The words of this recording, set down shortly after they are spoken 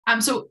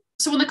So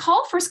when the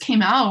call first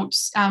came out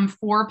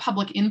for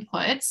public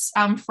inputs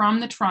from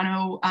the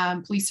Toronto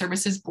Police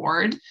Services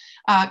Board,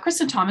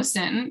 Kristen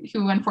Thomason,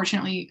 who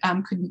unfortunately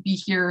couldn't be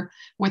here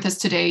with us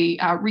today,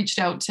 reached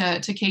out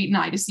to Kate and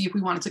I to see if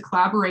we wanted to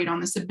collaborate on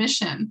the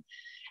submission.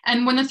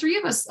 And when the three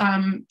of us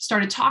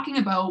started talking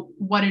about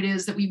what it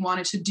is that we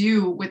wanted to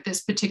do with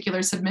this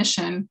particular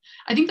submission,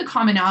 I think the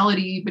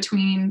commonality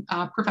between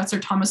Professor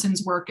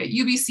Thomason's work at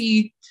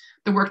UBC,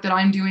 the work that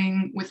I'm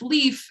doing with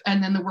LEAF,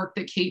 and then the work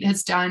that Kate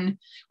has done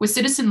with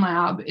Citizen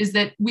Lab is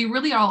that we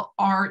really all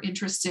are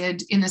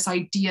interested in this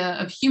idea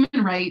of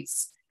human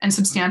rights and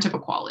substantive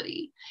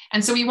equality.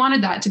 And so we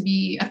wanted that to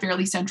be a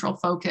fairly central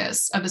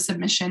focus of the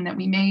submission that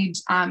we made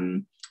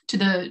to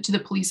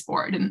the police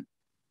board. And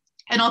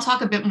I'll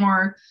talk a bit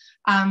more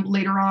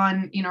later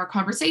on in our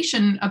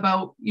conversation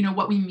about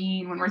what we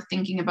mean when we're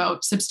thinking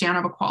about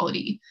substantive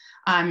equality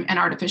and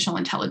artificial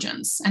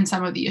intelligence and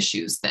some of the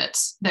issues that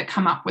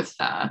come up with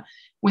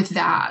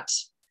that.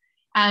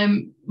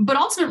 But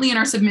ultimately in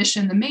our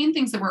submission, the main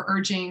things that we're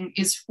urging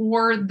is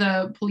for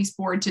the police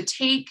board to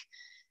take,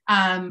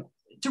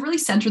 to really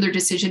center their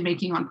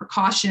decision-making on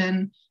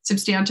precaution,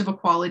 substantive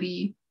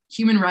equality,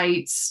 human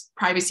rights,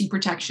 privacy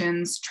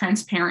protections,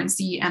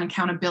 transparency, and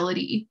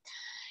accountability.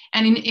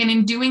 And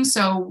in doing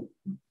so,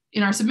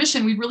 in our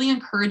submission, we really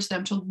encourage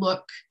them to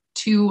look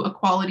to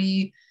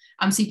equality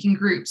seeking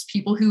groups,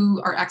 people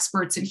who are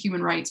experts in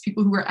human rights,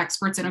 people who are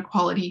experts in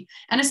equality,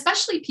 and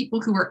especially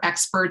people who are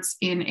experts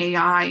in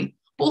AI,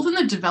 both in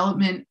the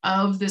development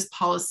of this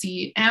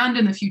policy and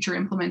in the future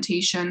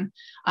implementation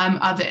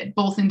of it,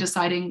 both in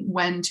deciding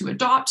when to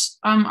adopt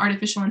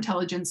artificial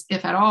intelligence,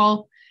 if at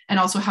all, and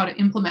also how to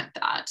implement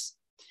that.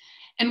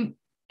 And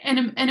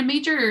a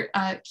major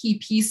key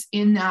piece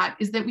in that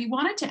is that we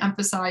wanted to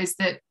emphasize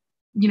that,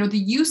 the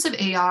use of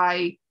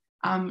AI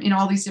in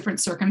all these different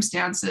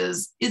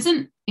circumstances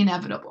isn't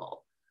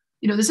inevitable.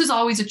 This is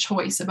always a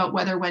choice about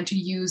when to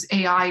use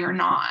AI or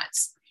not.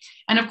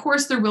 And of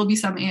course, there will be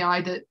some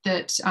AI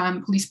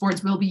that police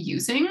boards will be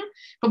using.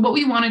 But what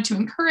we wanted to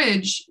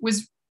encourage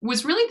was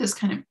really this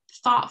kind of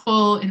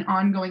thoughtful and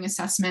ongoing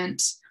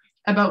assessment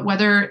about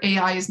whether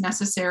AI is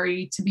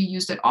necessary to be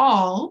used at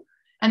all.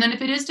 And then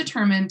if it is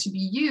determined to be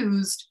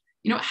used,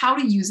 how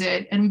to use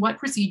it and what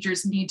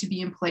procedures need to be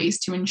in place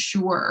to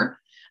ensure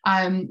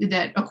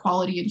that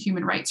equality and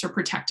human rights are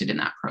protected in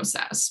that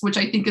process, which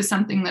I think is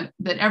something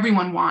that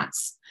everyone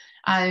wants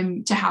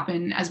to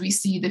happen as we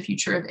see the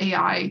future of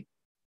AI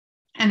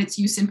and its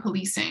use in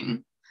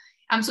policing.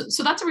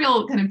 So that's a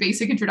real kind of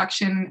basic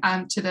introduction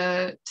to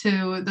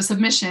the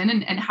submission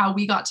and how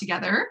we got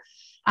together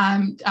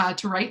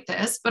to write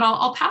this. But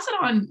I'll pass it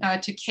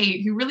on to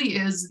Kate, who really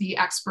is the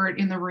expert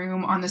in the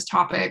room on this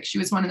topic. She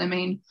was one of the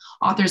main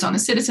authors on the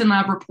Citizen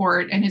Lab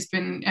report and has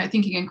been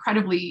thinking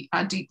incredibly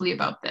deeply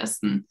about this.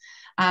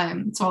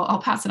 And so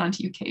I'll pass it on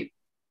to you, Kate.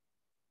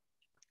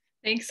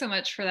 Thanks so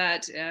much for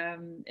that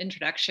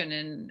introduction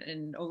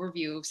and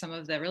overview of some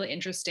of the really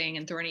interesting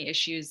and thorny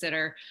issues that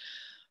are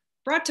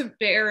brought to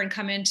bear and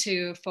come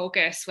into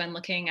focus when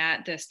looking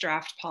at this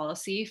draft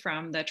policy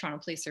from the Toronto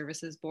Police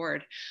Services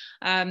Board.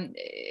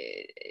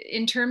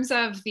 In terms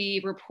of the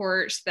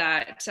report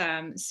that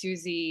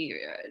Susie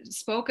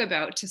spoke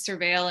about, To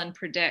Surveil and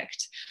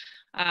Predict,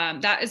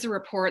 that is a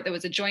report that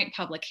was a joint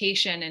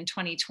publication in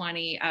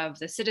 2020 of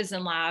the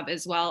Citizen Lab,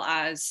 as well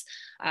as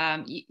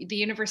the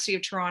University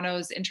of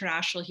Toronto's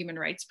International Human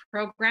Rights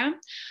Program.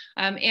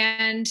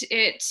 And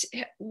it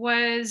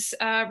was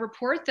a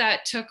report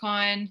that took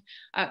on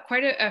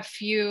quite a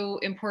few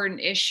important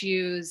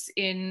issues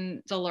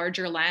in the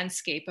larger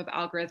landscape of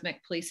algorithmic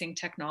policing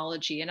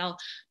technology. And I'll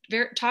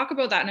talk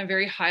about that in a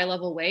very high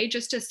level way,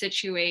 just to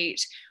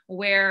situate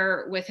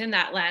where within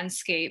that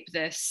landscape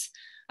this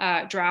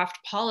draft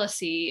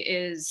policy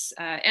is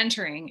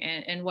entering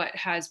and what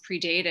has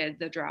predated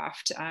the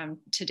draft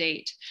to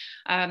date.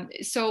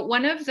 So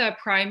one of the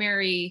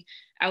primary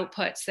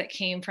outputs that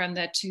came from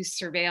the To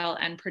Surveil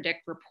and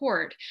Predict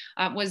report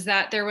was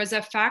that there was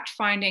a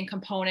fact-finding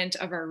component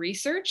of our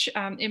research,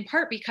 in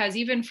part because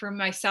even for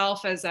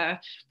myself as a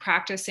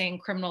practicing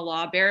criminal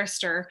law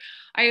barrister,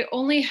 I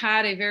only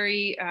had a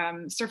very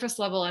surface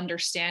level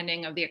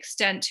understanding of the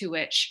extent to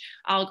which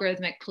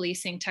algorithmic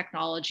policing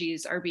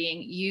technologies are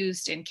being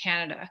used in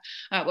Canada.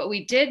 What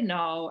we did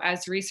know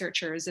as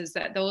researchers is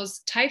that those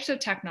types of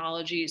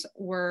technologies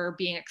were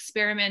being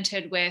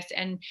experimented with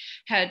and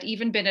had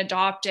even been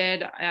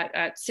adopted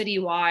at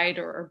citywide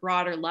or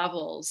broader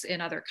levels in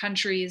other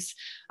countries,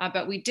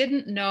 but we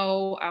didn't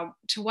know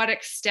to what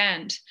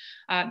extent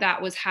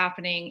that was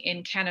happening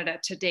in Canada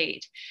to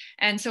date.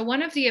 And so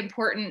one of the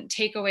important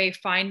takeaway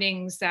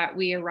findings that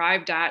we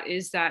arrived at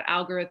is that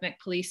algorithmic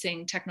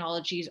policing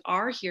technologies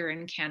are here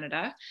in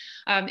Canada.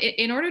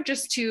 In order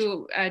just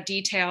to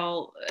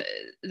detail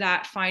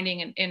that finding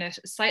in a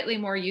slightly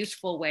more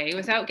useful way,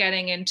 without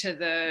getting into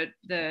the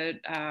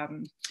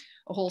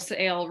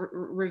wholesale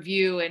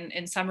review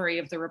and summary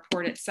of the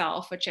report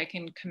itself, which I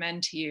can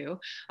commend to you.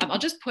 I'll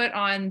just put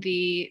on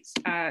the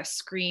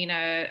screen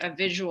a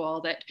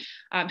visual that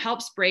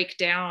helps break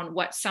down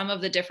what some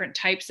of the different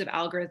types of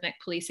algorithmic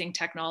policing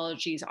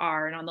technologies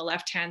are. And on the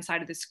left-hand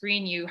side of the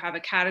screen, you have a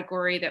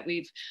category that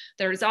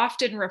is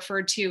often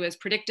referred to as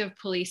predictive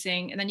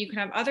policing. And then you can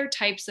have other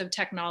types of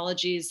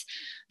technologies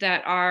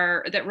that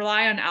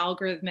rely on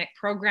algorithmic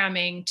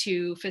programming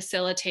to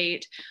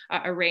facilitate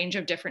a range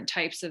of different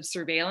types of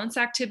surveillance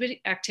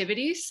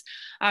activities.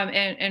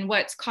 And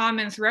what's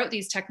common throughout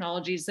these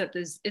technologies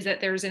is that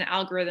there's an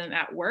algorithm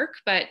at work,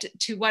 but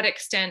to what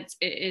extent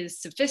it is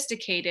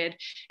sophisticated,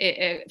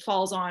 it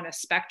falls on a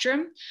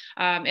spectrum.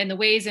 And the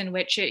ways in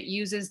which it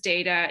uses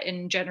data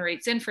and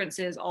generates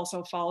inferences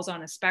also falls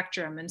on a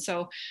spectrum. And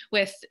so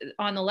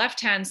on the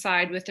left-hand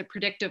side, with the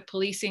predictive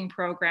policing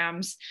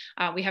programs,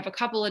 we have a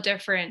couple of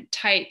different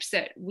types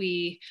that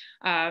we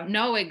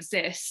know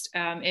exist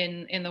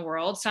in the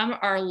world. Some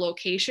are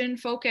location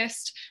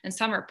focused and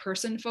some are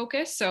person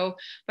focused. So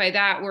by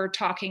that, we're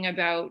talking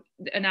about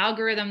an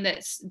algorithm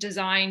that's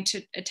designed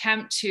to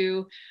attempt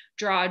to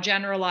draw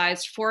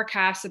generalized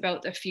forecasts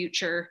about the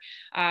future.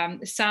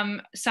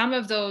 Some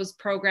of those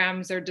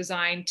programs are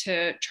designed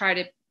to try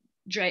to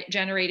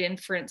generate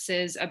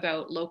inferences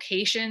about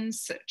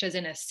locations, such as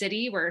in a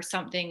city where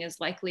something is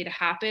likely to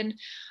happen.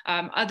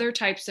 Other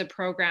types of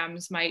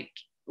programs might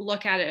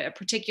look at a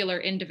particular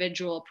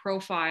individual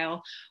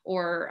profile,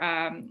 or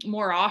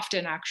more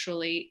often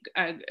actually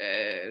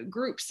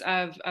groups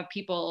of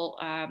people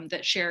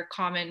that share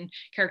common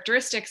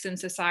characteristics in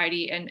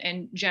society,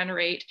 and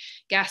generate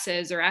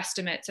guesses or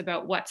estimates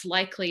about what's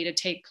likely to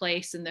take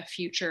place in the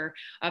future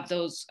of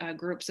those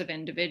groups of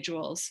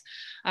individuals.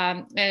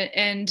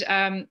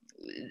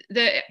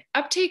 The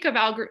uptake of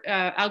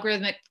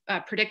algorithmic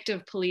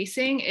predictive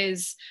policing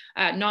is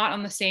not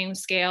on the same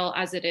scale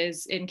as it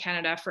is in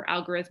Canada for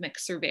algorithmic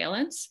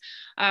surveillance.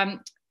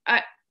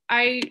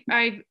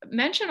 I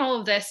mention all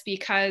of this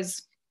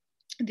because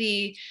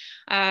the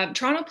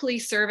Toronto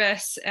Police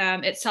Service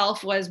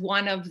itself was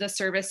one of the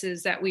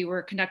services that we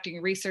were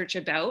conducting research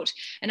about.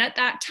 And at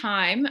that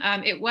time,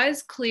 it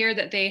was clear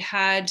that they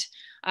had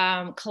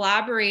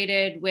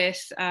collaborated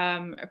with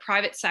a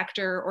private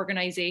sector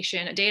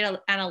organization, a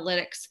data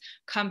analytics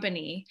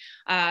company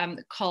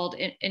called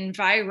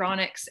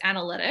Environics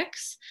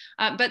Analytics.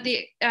 But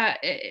the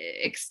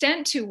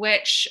extent to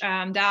which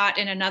that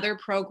and another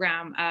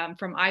program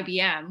from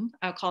IBM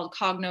called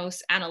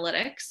Cognos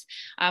Analytics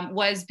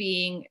was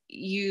being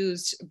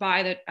used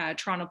by the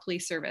Toronto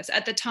Police Service.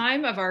 At the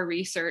time of our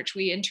research,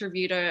 we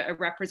interviewed a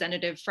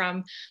representative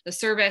from the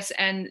service,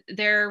 and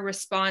their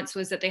response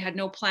was that they had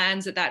no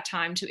plans at that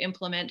time to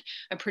implement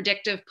a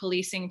predictive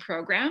policing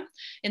program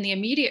in the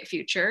immediate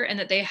future, and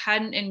that they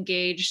hadn't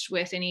engaged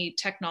with any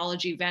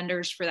technology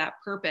vendors for that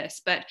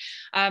purpose. But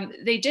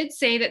they did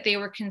say that they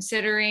were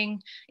considering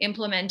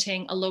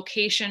implementing a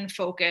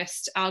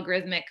location-focused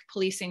algorithmic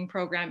policing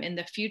program in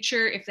the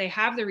future if they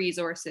have the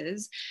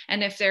resources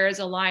and if there is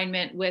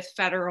alignment with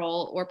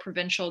federal or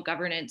provincial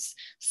governance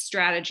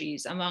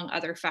strategies, among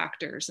other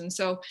factors. And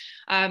so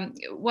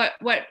what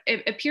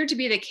it appeared to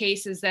be the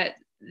case is that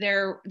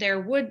there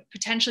would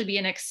potentially be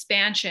an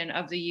expansion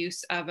of the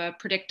use of a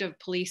predictive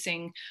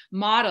policing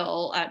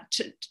model.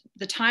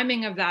 The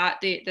timing of that,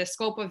 the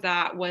scope of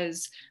that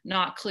was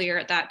not clear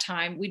at that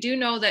time. We do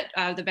know that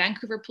the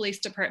Vancouver Police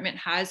Department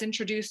has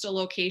introduced a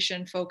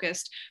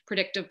location-focused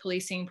predictive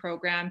policing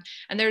program.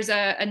 And there's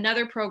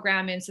another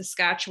program in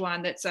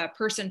Saskatchewan that's a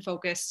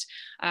person-focused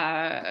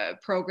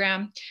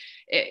program.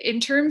 In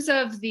terms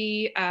of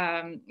the,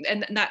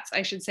 and that's,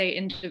 I should say,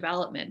 in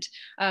development.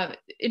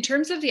 In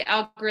terms of the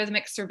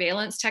algorithmic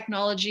surveillance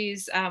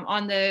technologies,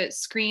 on the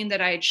screen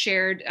that I had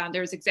shared,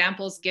 there's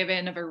examples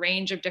given of a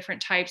range of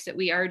different types that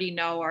we already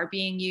know are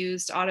being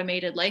used: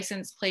 automated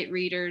license plate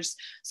readers,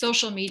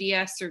 social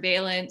media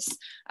surveillance,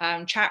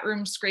 chat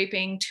room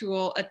scraping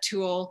tool,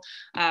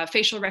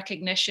 facial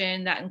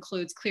recognition that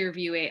includes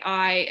Clearview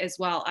AI, as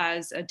well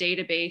as a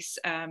database,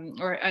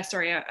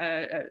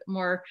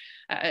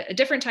 a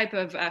different type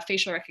of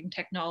facial recognition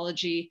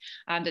technology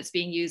that's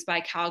being used by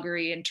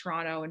Calgary and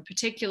Toronto in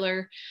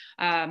particular,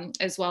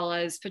 as well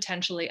as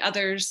potentially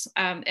others,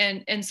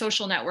 and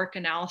social network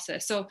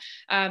analysis. So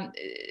at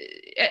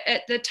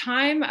the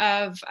time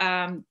of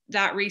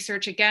that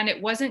research, again,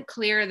 it wasn't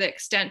clear the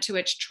extent to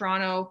which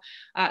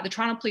the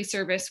Toronto Police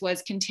Service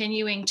was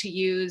continuing to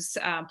use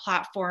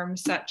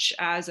platforms such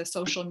as a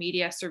social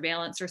media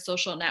surveillance or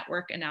social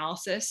network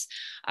analysis.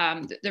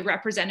 The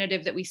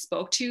representative that we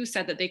spoke to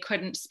said that they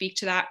couldn't speak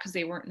to that because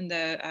they weren't in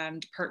the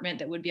department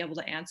that would be able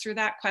to answer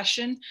that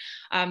question.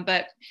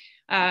 But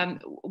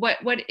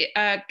what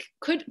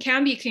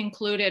can be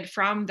concluded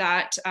from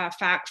that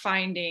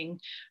fact-finding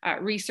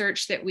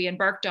research that we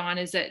embarked on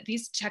is that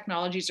these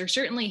technologies are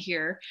certainly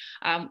here.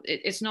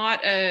 It's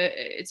not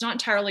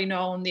entirely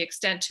known the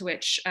extent to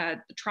which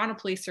the Toronto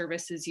Police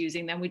Service is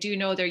using them. We do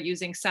know they're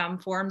using some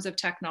forms of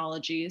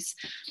technologies,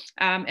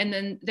 and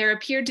then there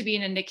appeared to be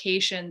an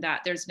indication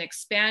that there's an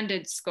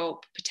expanded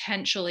scope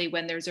potentially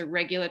when there's a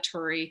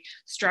regulatory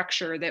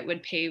structure that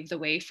would pave the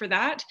way for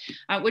that,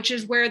 which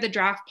is where the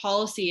draft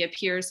policy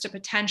appears to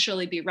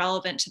potentially be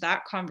relevant to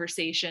that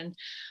conversation.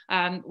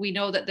 We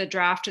know that the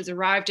draft has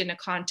arrived in a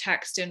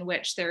context in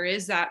which there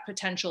is that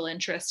potential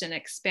interest in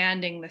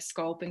expanding the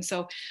scope. And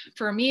so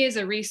for me as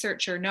a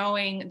researcher,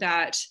 knowing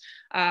that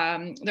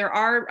there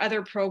are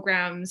other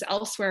programs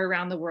elsewhere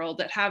around the world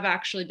that have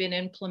actually been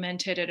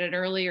implemented at an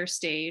earlier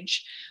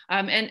stage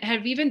and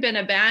have even been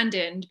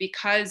abandoned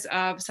because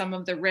of some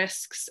of the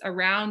risks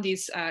around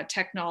these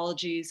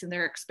technologies and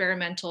their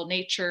experimental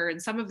nature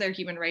and some of their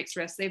human rights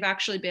risks. They've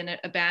actually been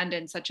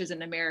abandoned, such as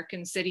in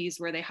American cities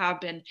where they have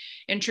been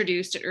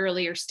introduced at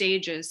earlier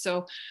stages.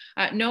 So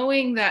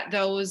knowing that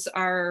those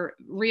are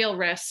real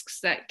risks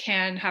that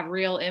can have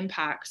real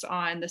impacts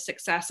on the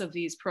success of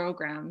these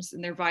programs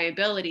and their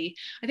viability,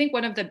 I think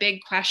one of the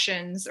big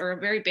questions, or a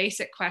very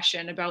basic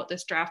question about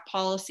this draft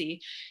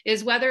policy,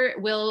 is whether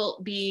it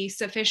will be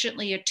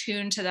sufficiently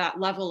attuned to that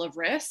level of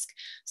risk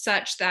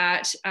such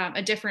that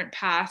a different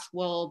path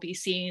will be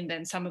seen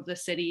than some of the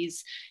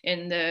cities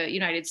in the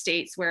United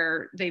States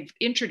where they've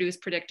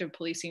introduced predictive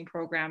policing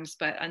programs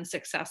but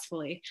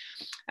unsuccessfully.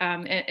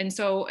 And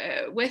so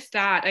with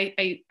that,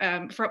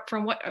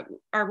 from what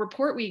our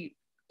report, we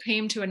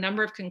came to a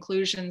number of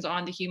conclusions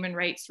on the human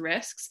rights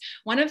risks.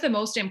 One of the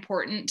most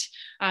important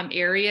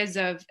areas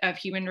of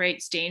human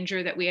rights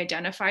danger that we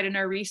identified in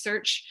our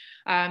research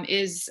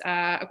is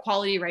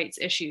equality rights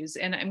issues.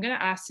 And I'm going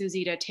to ask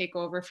Susie to take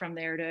over from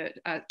there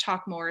to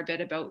talk more a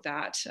bit about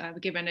that,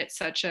 given it's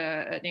such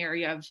an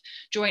area of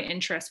joint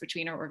interest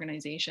between our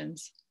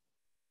organizations.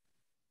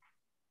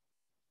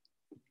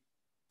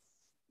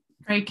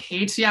 Great,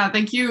 Kate. Yeah,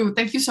 thank you.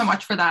 Thank you so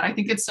much for that. I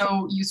think it's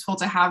so useful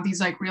to have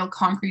these like real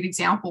concrete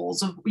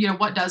examples of,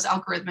 what does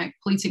algorithmic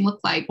policing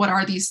look like? What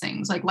are these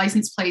things like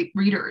license plate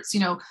readers,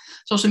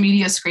 social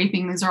media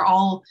scraping? These are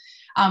all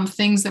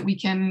things that we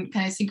can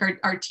kind of sink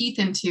our teeth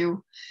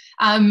into.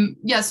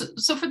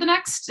 So for the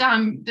next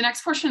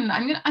portion,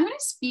 I'm gonna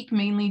speak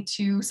mainly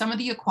to some of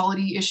the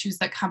equality issues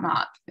that come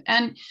up,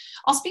 and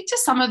I'll speak to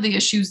some of the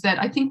issues that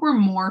I think we're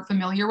more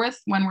familiar with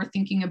when we're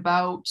thinking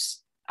about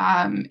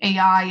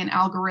AI and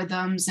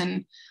algorithms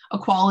and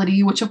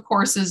equality, which of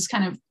course is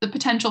kind of the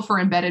potential for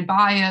embedded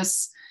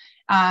bias,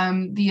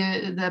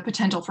 the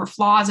potential for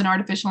flaws in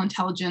artificial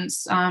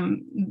intelligence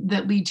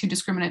that lead to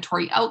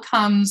discriminatory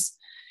outcomes.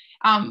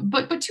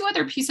 But two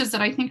other pieces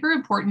that I think are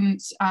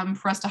important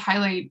for us to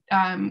highlight,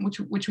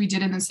 which we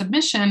did in the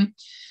submission,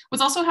 was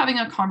also having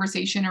a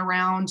conversation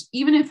around,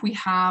 even if we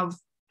have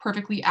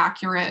perfectly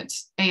accurate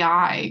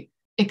AI,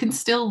 it can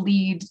still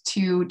lead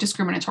to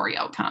discriminatory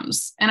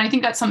outcomes. And I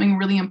think that's something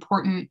really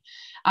important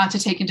to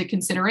take into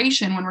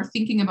consideration when we're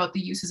thinking about the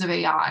uses of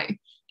AI.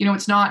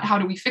 It's not how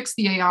do we fix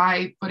the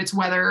AI, but it's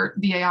whether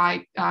the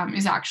AI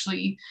is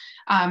actually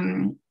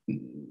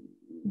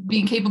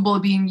being capable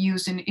of being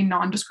used in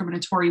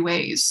non-discriminatory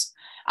ways.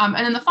 And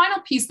then the final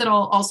piece that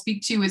I'll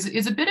speak to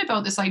is a bit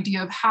about this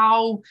idea of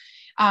how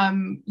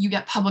you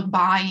get public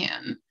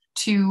buy-in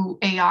to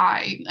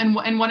AI.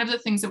 And one of the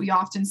things that we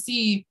often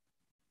see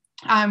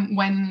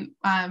when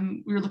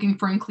we were looking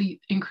for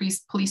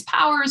increased police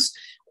powers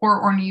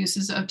or new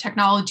uses of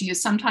technology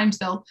is sometimes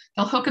they'll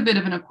hook a bit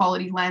of an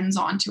equality lens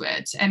onto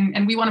it.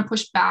 And we want to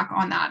push back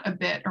on that a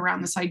bit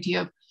around this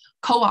idea of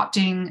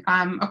co-opting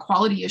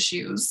equality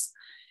issues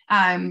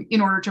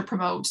in order to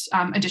promote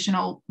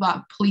additional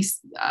police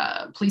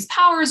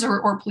powers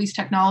or police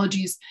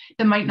technologies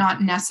that might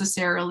not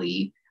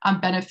necessarily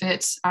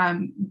benefit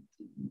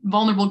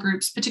vulnerable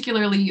groups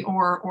particularly,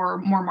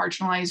 or more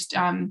marginalized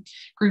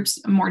groups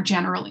more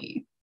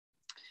generally.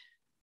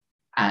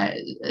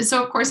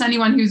 So of course,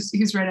 anyone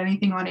who's read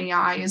anything on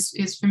AI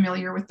is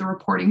familiar with the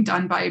reporting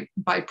done by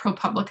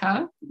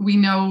ProPublica. We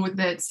know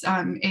that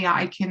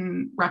AI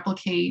can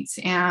replicate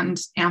and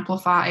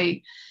amplify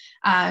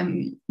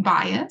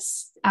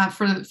bias.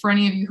 For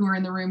any of you who are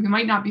in the room who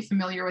might not be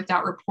familiar with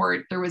that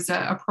report, there was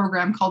a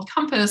program called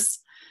Compass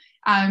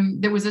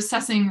that was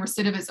assessing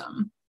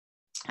recidivism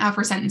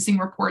for sentencing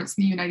reports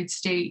in the United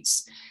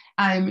States.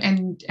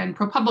 And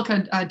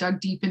ProPublica dug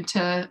deep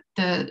into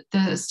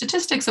the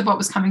statistics of what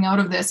was coming out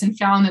of this and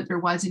found that there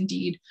was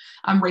indeed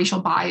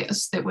racial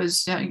bias that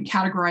was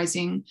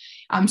categorizing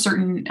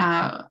certain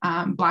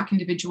Black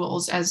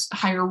individuals as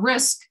higher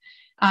risk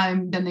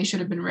than they should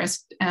have been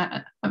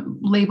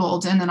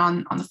labeled. And then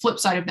on the flip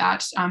side of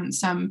that,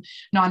 some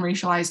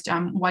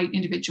non-racialized white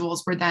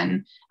individuals were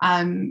then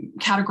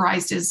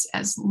categorized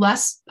as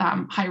less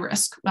high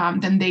risk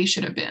than they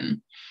should have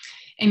been.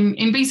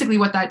 And basically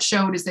what that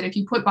showed is that if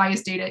you put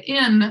biased data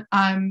in,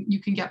 you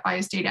can get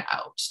biased data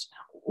out.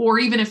 or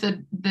even if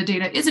the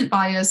data isn't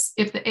biased,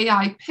 if the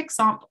AI picks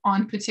up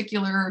on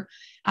particular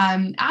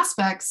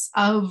aspects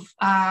of,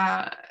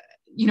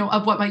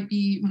 of what might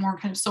be more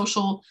kind of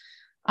social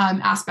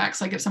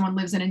aspects, like if someone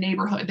lives in a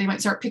neighborhood, they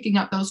might start picking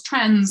up those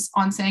trends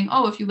on saying,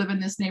 oh, if you live in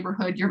this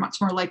neighborhood, you're much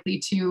more likely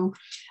to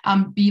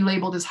be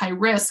labeled as high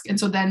risk. And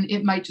so then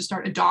it might just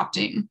start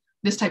adopting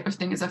this type of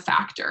thing as a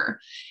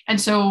factor.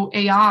 And so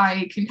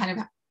AI can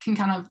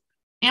kind of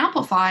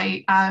amplify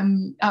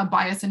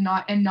bias and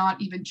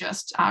not even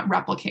just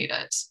replicate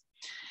it.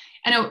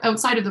 And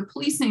outside of the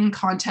policing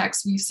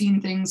context, we've seen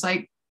things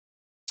like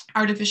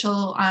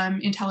artificial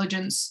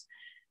intelligence.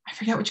 I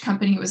forget which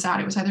company it was at.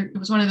 It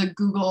was one of the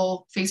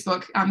Google,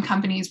 Facebook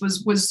companies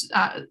was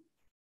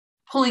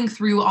pulling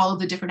through all of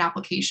the different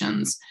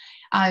applications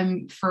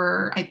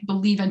for, I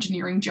believe,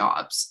 engineering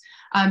jobs.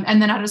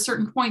 And then at a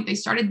certain point, they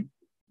started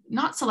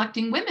not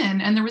selecting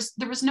women, and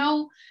there was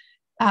no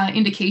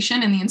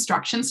indication in the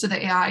instructions to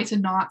the AI to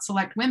not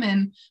select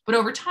women. But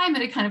over time,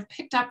 it had kind of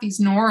picked up these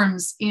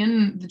norms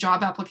in the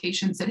job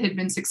applications that had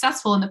been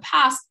successful in the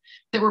past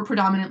that were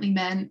predominantly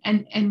men,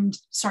 and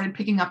started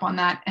picking up on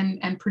that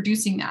and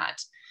producing that.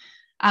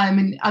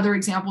 And other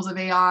examples of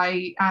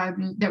AI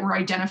that were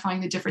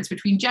identifying the difference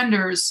between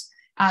genders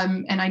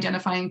and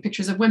identifying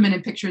pictures of women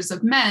and pictures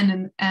of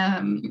men.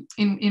 And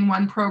in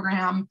one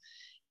program,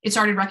 it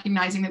started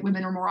recognizing that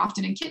women are more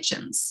often in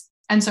kitchens.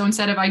 And so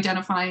instead of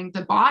identifying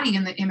the body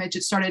in the image,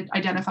 it started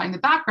identifying the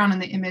background in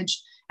the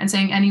image and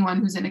saying anyone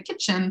who's in a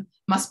kitchen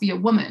must be a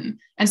woman.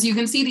 And so you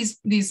can see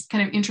these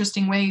kind of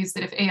interesting ways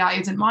that if AI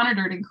isn't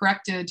monitored and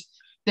corrected,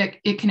 that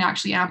it can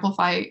actually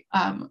amplify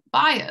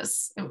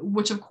bias,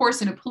 which of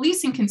course in a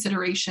policing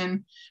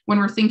consideration, when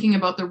we're thinking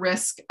about the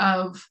risk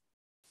of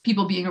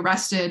people being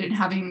arrested and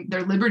having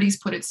their liberties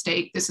put at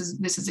stake, this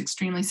is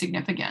extremely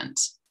significant.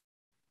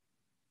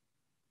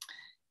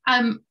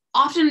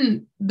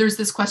 Often there's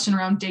this question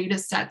around data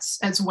sets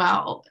as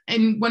well.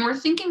 And when we're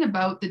thinking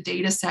about the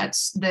data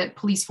sets that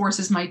police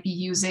forces might be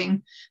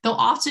using, they'll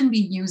often be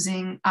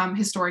using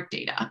historic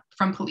data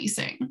from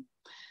policing.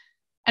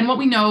 And what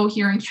we know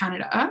here in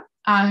Canada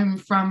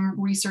from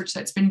research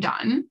that's been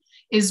done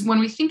is when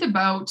we think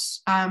about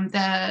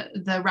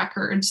the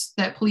records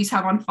that police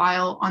have on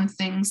file on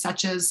things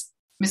such as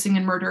missing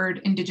and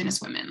murdered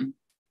Indigenous women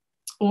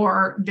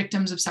or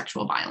victims of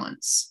sexual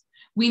violence,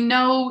 we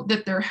know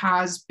that there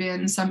has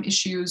been some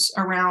issues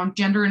around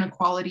gender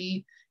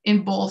inequality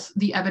in both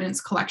the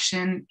evidence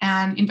collection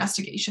and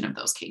investigation of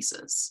those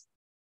cases.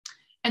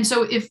 And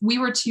so if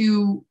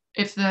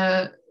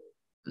the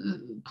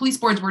police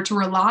boards were to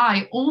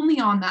rely only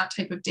on that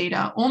type of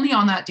data, only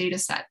on that data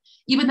set,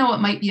 even though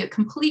it might be a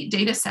complete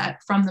data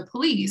set from the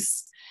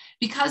police,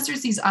 because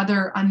there's these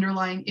other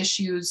underlying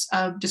issues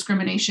of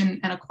discrimination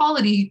and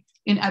equality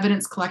in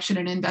evidence collection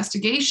and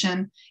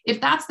investigation, if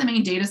that's the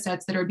main data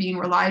sets that are being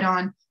relied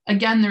on,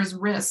 again, there's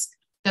risk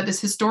that this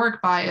historic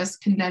bias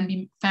can then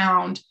be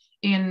found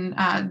in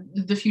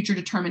the future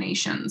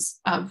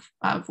determinations of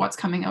what's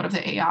coming out of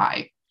the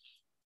AI.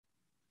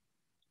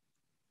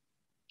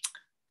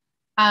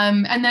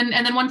 And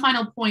then one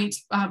final point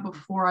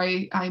before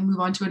I move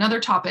on to another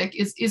topic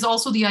is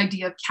also the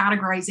idea of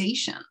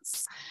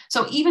categorizations.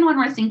 So even when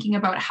we're thinking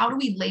about how do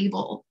we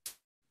label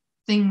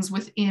things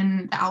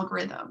within the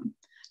algorithm,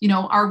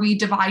 are we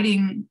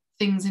dividing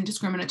things in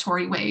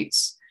discriminatory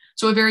ways?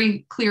 So a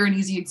very clear and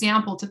easy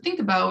example to think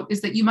about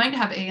is that you might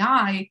have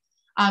AI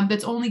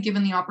that's only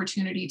given the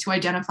opportunity to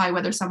identify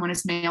whether someone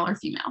is male or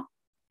female.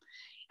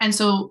 And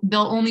so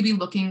they'll only be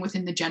looking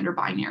within the gender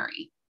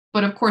binary.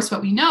 But of course,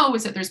 what we know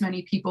is that there's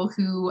many people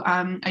who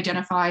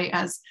identify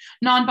as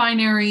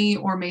non-binary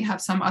or may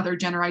have some other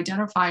gender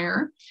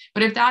identifier.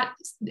 But if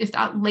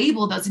that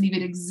label doesn't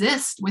even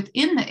exist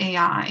within the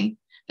AI,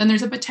 then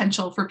there's a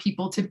potential for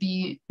people to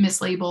be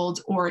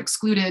mislabeled or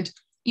excluded,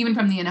 even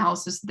from the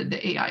analysis that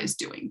the AI is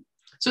doing.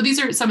 So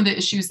these are some of the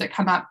issues that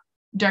come up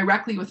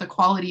directly with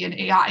equality in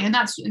AI, and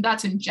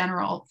that's in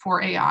general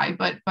for AI,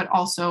 but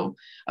also,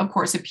 of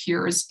course,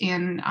 appears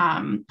in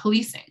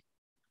policing.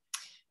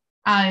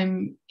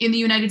 In the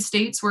United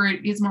States, where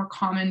it is more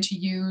common to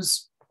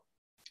use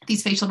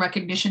these facial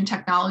recognition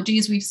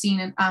technologies, we've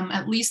seen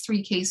at least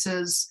 3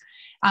 cases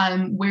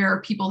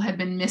where people had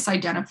been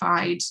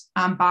misidentified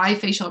by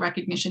facial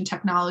recognition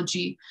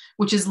technology,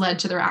 which has led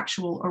to their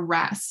actual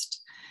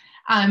arrest.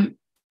 And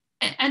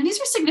these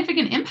are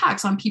significant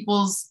impacts on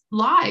people's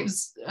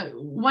lives.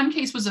 One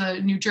case was a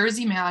New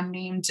Jersey man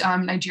named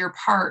Niger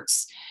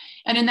Parks.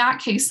 And in that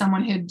case,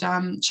 someone had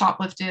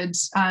shoplifted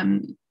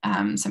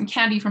some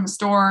candy from a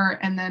store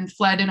and then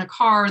fled in a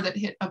car that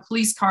hit a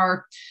police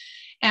car.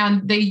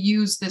 And they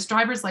used this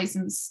driver's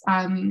license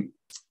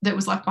that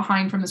was left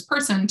behind from this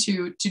person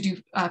to do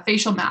a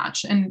facial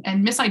match and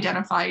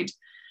misidentified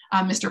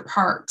Mr.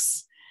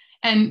 Parks.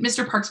 And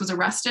Mr. Parks was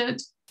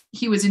arrested.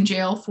 He was in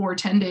jail for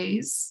 10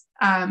 days.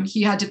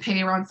 He had to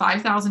pay around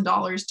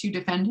 $5,000 to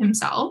defend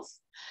himself.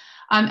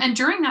 And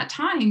during that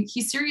time,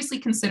 he seriously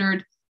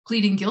considered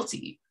pleading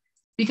guilty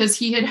because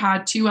he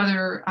had 2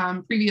 other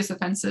previous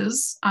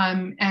offenses.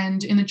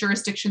 And in the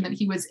jurisdiction that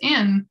he was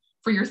in,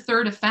 for your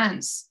third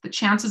offense, the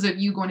chances of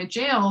you going to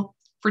jail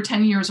for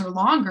 10 years or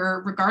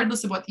longer,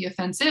 regardless of what the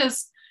offense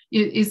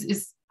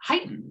is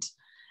heightened.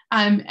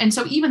 And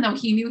so even though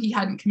he knew he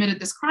hadn't committed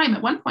this crime,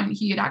 at one point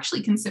he had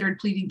actually considered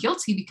pleading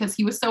guilty because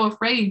he was so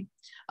afraid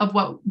of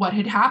what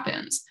had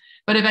happened.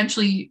 But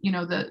eventually, you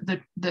know,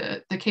 the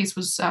case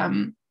was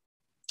found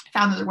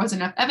that there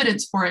wasn't enough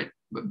evidence for it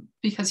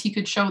because he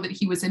could show that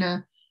he was in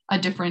a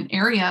different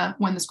area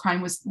when this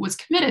crime was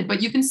committed.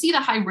 But you can see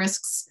the high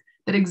risks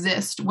that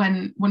exist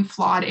when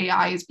flawed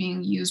AI is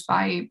being used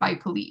by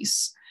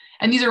police.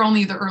 And these are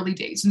only the early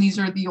days, and these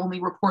are the only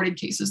reported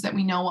cases that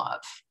we know of.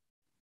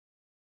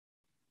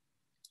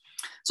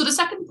 So the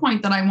second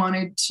point that I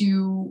wanted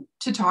to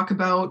talk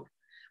about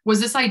was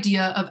this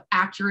idea of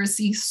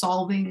accuracy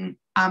solving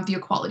the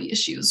equality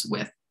issues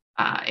with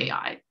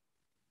AI.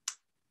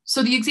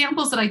 So the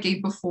examples that I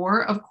gave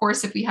before, of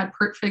course, if we had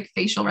perfect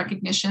facial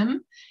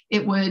recognition,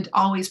 it would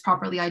always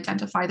properly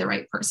identify the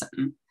right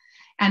person.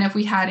 And if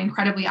we had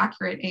incredibly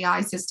accurate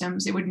AI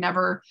systems, it would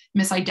never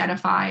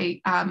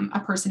misidentify a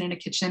person in a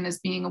kitchen as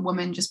being a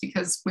woman just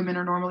because women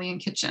are normally in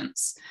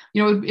kitchens.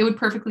 You know, it would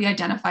perfectly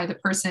identify the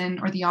person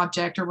or the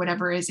object or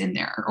whatever is in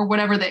there or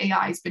whatever the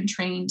AI has been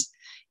trained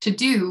to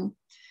do.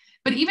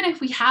 But even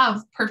if we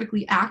have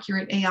perfectly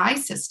accurate AI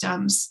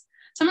systems,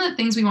 some of the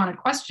things we want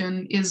to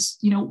question is,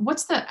 you know,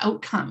 what's the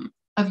outcome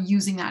of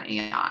using that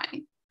AI?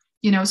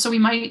 You know, so we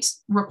might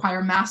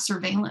require mass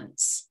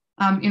surveillance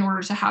in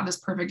order to have this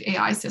perfect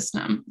AI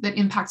system that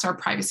impacts our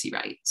privacy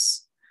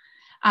rights.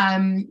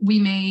 We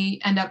may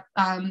end up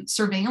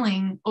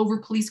surveilling over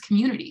police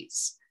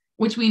communities,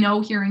 which we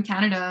know here in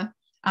Canada,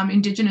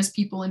 Indigenous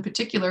people in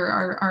particular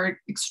are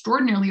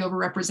extraordinarily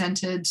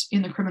overrepresented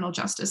in the criminal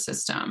justice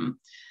system.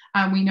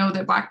 We know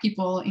that Black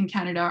people in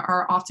Canada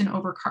are often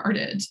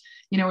overcarded,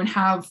 you know, and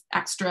have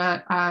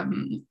extra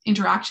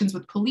interactions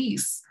with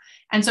police.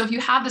 And so if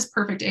you have this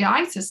perfect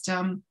AI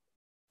system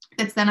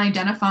that's then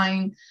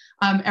identifying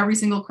every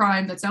single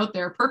crime that's out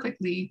there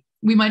perfectly,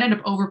 we might end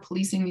up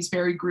over-policing these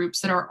very groups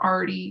that are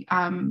already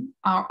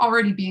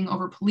being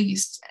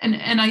over-policed.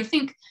 And I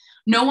think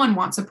no one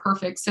wants a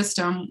perfect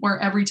system where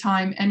every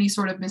time any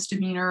sort of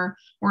misdemeanor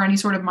or any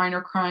sort of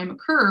minor crime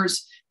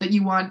occurs, that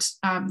you want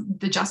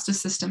the justice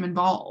system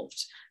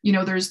involved. You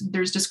know, there's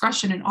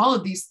discretion in all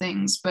of these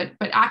things, but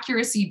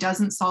accuracy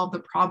doesn't solve the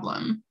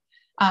problem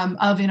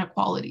of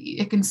inequality.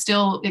 It can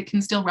still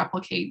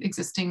replicate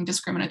existing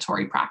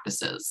discriminatory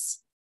practices.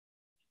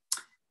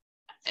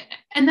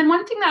 And then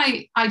one thing that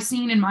I've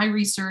seen in my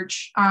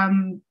research,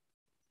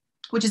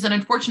 which is an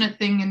unfortunate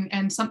thing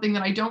and something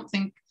that I don't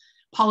think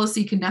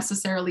policy can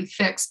necessarily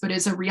fix, but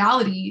is a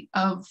reality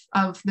of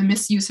the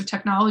misuse of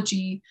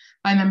technology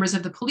by members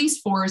of the police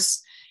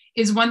force,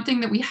 is one thing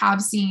that we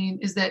have seen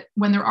is that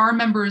when there are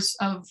members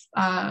of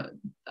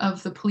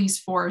the police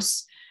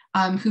force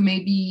who may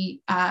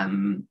be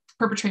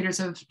perpetrators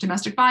of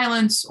domestic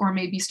violence or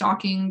may be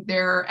stalking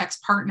their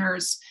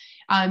ex-partners,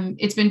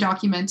 it's been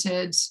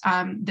documented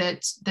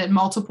that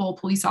multiple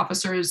police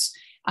officers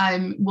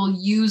will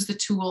use the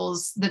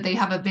tools that they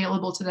have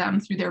available to them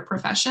through their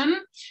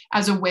profession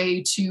as a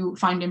way to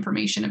find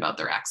information about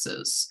their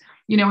exes.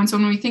 You know, and so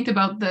when we think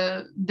about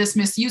this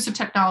misuse of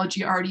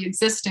technology already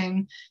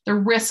existing, the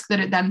risk that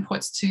it then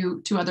puts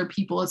to other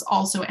people is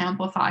also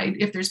amplified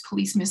if there's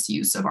police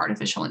misuse of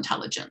artificial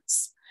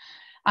intelligence.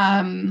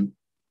 And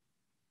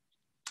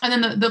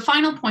then the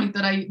final point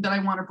that I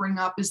want to bring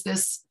up is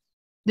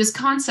this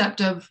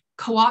concept of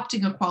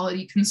co-opting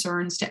equality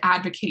concerns to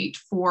advocate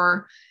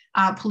for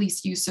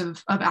police use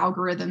of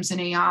algorithms and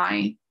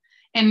AI.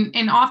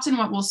 And often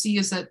what we'll see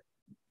is that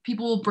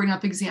people will bring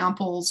up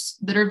examples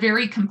that are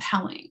very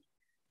compelling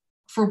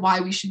for why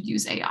we should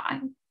use AI,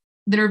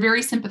 that are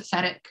very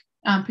sympathetic,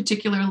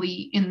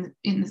 particularly in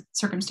the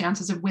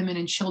circumstances of women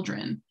and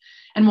children.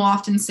 And we'll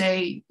often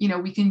say, you know,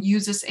 we can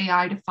use this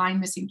AI to find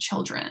missing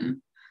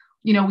children.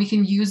 You know, we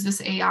can use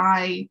this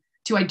AI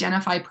to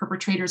identify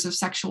perpetrators of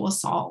sexual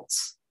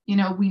assaults. You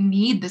know, we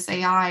need this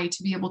AI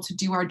to be able to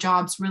do our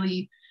jobs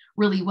really,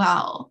 really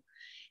well.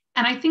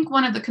 And I think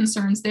one of the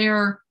concerns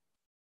there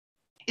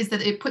is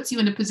that it puts you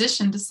in a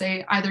position to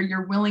say either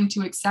you're willing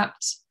to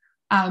accept,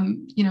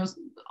 you know,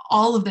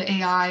 all of the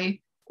AI,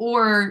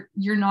 or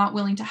you're not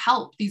willing to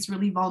help these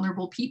really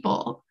vulnerable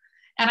people.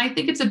 And I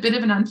think it's a bit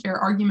of an unfair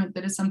argument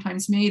that is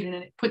sometimes made, and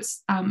it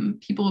puts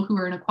people who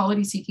are in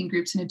equality-seeking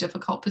groups in a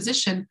difficult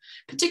position,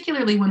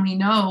 particularly when we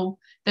know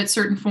that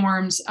certain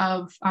forms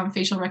of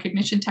facial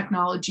recognition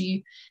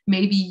technology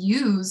may be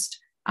used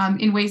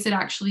in ways that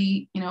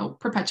actually, you know,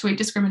 perpetuate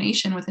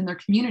discrimination within their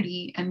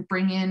community and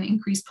bring in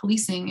increased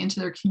policing into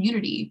their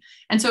community.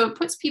 And so it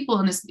puts people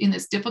in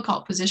this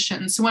difficult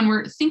position. So when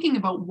we're thinking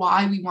about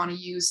why we want to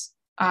use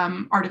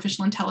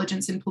artificial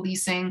intelligence in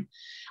policing,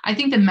 I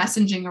think the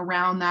messaging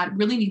around that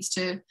really needs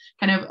to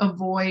kind of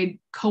avoid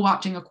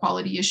co-opting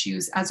equality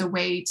issues as a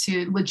way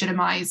to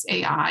legitimize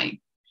AI.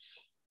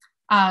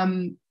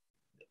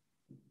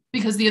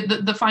 Because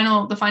the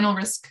final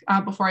risk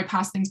before I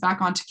pass things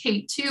back on to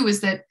Kate too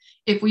is that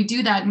if we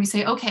do that and we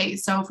say, okay,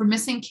 so for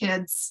missing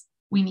kids,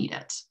 we need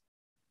it.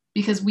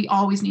 because we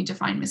always need to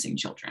find missing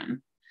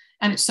children.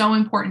 And it's so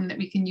important that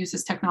we can use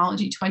this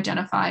technology to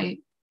identify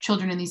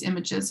children in these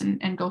images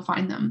and go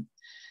find them.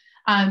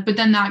 But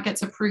then that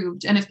gets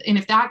approved. And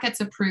if that gets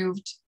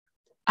approved,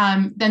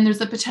 then there's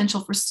the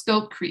potential for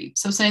scope creep.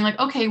 So saying like,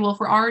 okay, well, if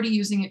we're already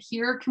using it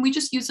here, can we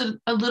just use it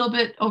a little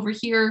bit over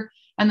here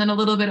and then a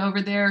little bit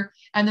over there?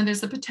 And then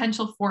there's the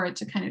potential for it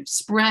to kind of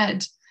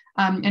spread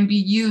and be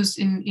used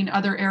in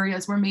other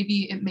areas where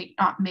maybe it may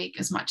not make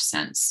as much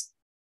sense.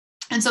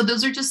 And so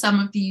those are just some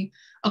of the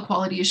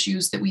equality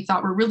issues that we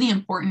thought were really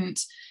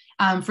important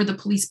for the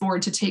police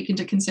board to take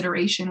into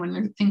consideration when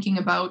they're thinking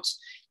about,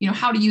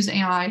 how to use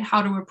AI,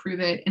 how to approve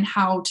it, and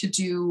how to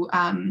do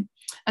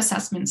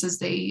assessments as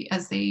they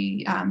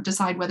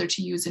decide whether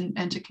to use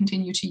and to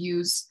continue to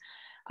use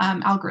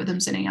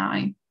algorithms in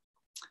AI.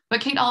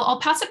 But Kate,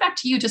 I'll pass it back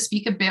to you to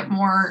speak a bit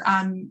more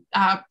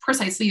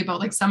precisely about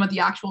like some of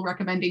the actual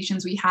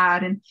recommendations we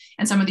had and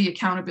some of the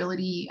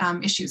accountability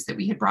issues that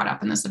we had brought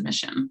up in the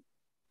submission.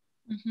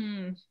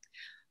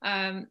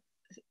 Mm-hmm.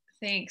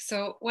 Thanks.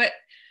 So what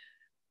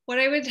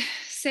I would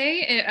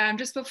say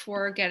just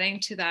before getting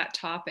to that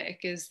topic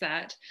is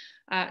that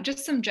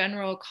just some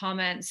general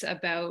comments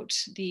about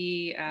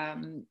the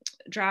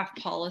draft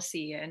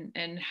policy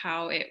and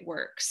how it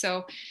works.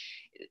 So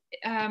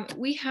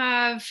we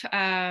have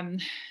a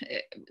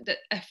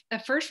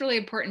first really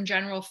important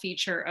general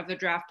feature of the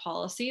draft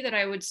policy that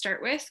I would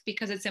start with,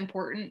 because it's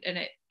important and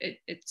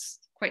it's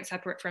quite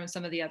separate from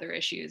some of the other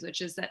issues, which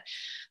is that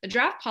the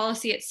draft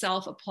policy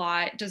itself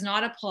does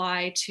not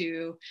apply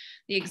to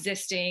the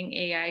existing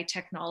AI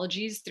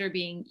technologies that are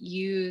being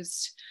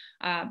used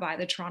by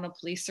the Toronto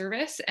Police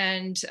Service.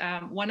 And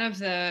one of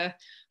the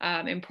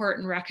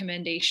important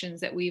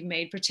recommendations that we've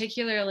made,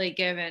 particularly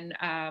given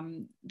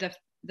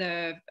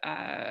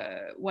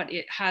what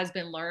it has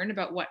been learned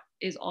about what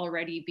is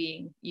already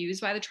being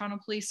used by the Toronto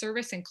Police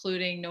Service,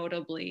 including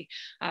notably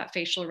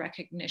facial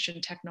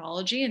recognition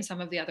technology and some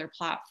of the other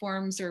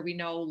platforms where we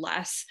know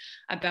less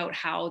about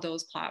how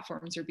those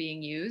platforms are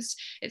being used.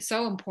 It's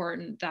so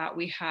important that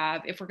we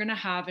have, if we're going to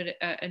have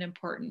an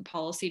important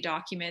policy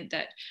document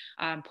that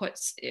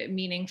puts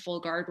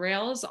meaningful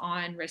guardrails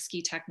on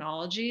risky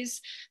technologies,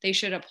 they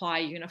should apply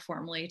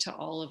uniformly to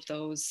all of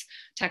those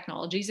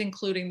technologies,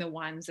 including the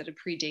ones that have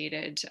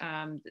predated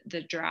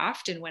the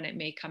draft and when it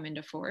may come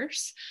into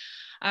force.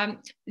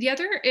 The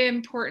other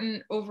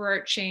important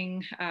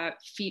overarching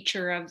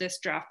feature of this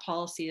draft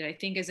policy that I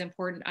think is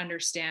important to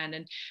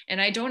understand,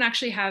 and I don't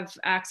actually have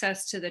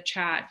access to the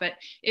chat, but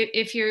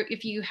if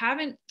you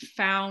haven't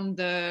found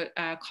the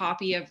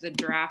copy of the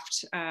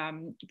draft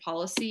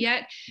policy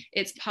yet,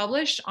 it's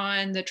published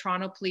on the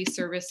Toronto Police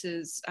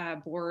Services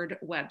Board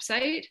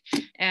website,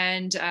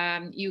 and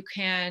you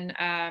can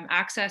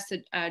access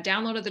a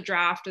download of the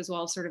draft as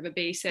well as sort of a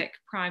basic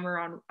primer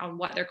on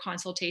what their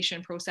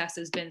consultation process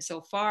has been so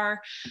far.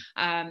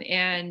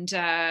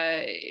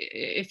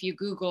 If you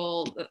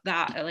Google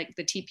that, like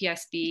the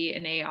TPSB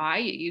and AI,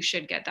 you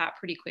should get that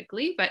pretty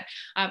quickly. But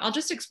I'll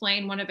just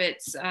explain one of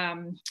its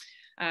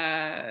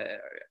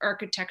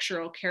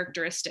architectural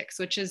characteristics,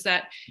 which is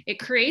that it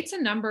creates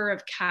a number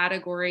of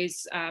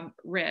categories of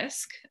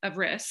risk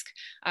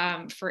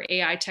for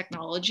AI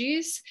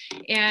technologies,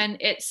 and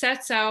it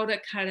sets out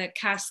a kind of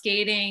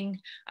cascading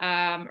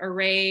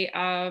array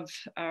of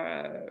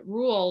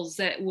rules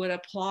that would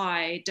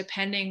apply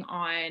depending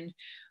on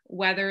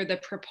whether the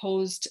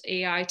proposed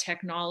AI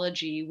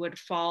technology would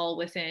fall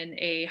within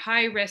a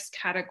high risk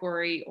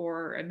category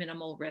or a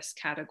minimal risk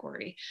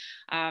category.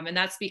 And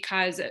that's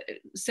because,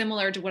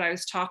 similar to what I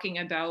was talking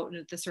about,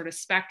 the sort of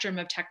spectrum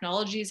of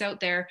technologies out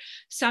there,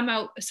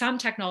 some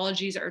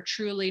technologies are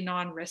truly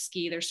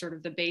non-risky. They're sort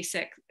of the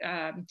basic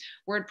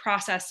word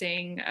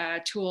processing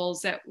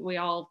tools that we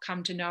all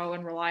come to know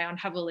and rely on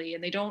heavily,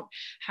 and they don't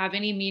have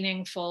any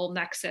meaningful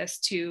nexus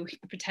to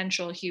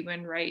potential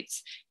human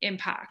rights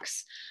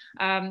impacts.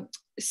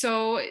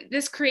 So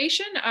this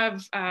creation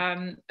of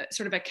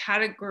sort of a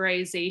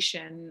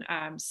categorization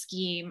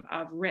scheme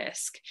of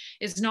risk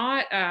is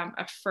not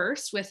a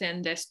first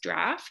within this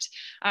draft.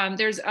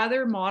 There's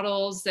other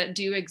models that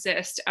do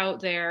exist out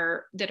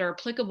there that are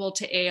applicable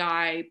to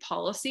AI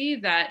policy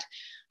that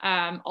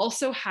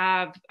also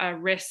have a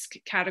risk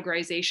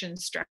categorization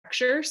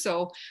structure.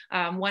 So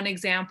one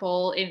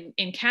example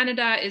in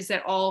Canada is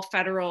that all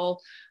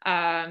federal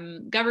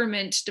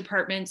government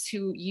departments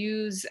who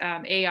use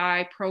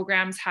AI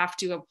programs have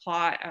to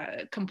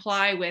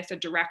comply with a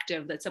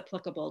directive that's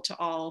applicable to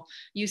all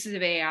uses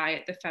of AI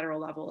at the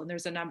federal level. And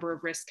there's a number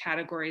of risk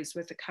categories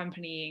with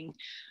accompanying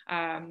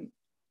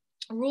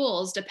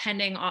rules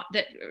depending on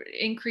that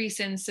increase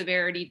in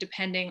severity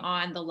depending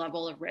on the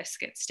level of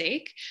risk at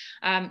stake.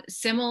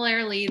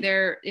 Similarly,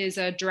 there is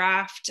a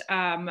draft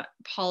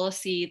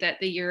policy that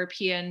the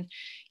European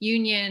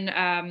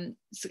Union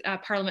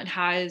Parliament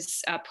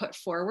has put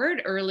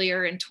forward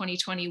earlier in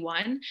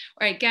 2021,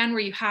 where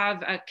you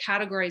have a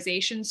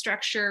categorization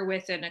structure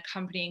with an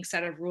accompanying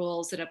set of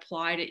rules that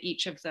apply to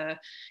each of the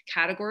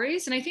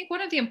categories. And I think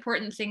one of the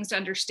important things to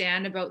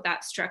understand about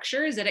that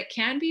structure is that it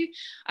can be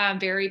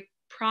very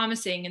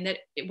promising, and that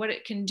what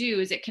it can do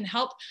is it can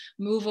help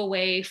move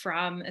away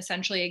from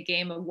essentially a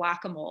game of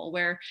whack-a-mole,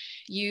 where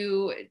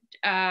you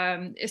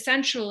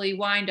essentially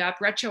wind up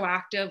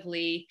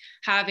retroactively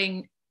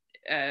having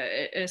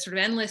a sort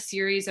of endless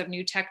series of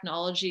new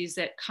technologies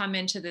that come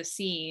into the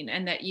scene,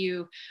 and that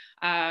you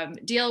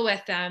deal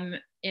with them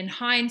in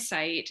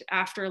hindsight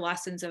after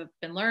lessons have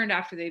been learned,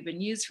 after they've been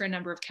used for a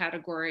number of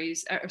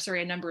categories,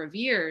 a number of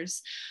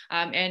years,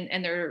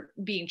 and they're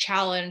being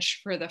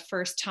challenged for the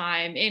first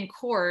time in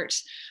court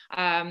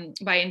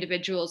by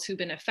individuals who've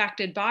been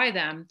affected by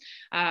them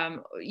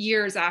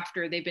years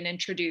after they've been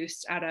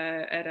introduced at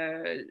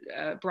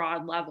a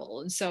broad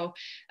level. And so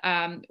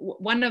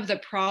one of the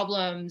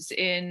problems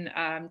in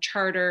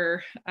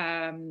charter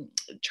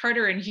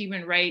and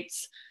human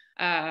rights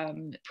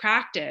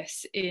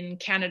practice in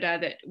Canada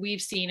that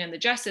we've seen in the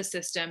justice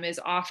system is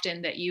often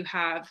that you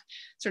have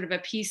sort of a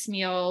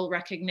piecemeal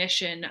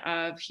recognition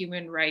of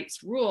human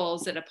rights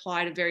rules that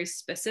apply to very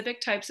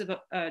specific types of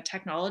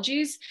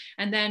technologies.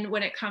 And then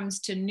when it comes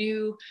to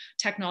new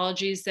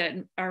technologies that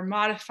are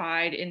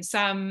modified in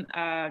some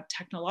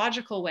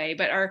technological way,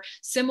 but are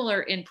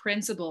similar in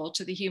principle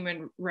to the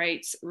human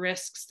rights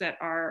risks that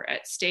are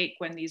at stake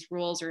when these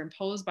rules are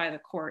imposed by the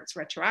courts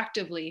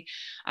retroactively,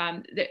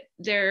 that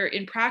there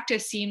in practice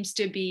seems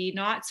to be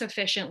not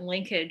sufficient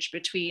linkage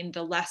between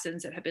the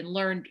lessons that have been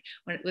learned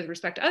with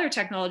respect to other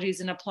technologies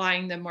and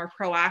applying them more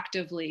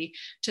proactively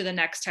to the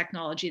next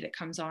technology that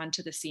comes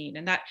onto the scene.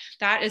 And that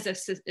is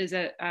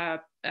a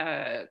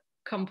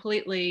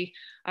completely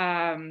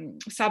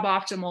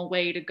suboptimal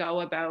way to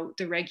go about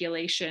the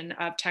regulation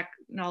of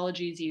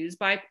technologies used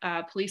by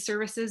police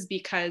services,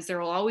 because there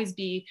will always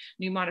be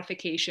new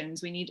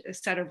modifications. We need a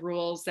set of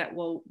rules that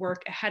will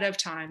work ahead of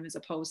time as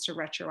opposed to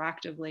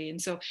retroactively. And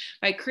so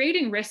by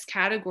creating risk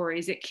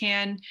categories, it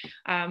can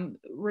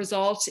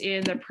result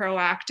in the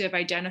proactive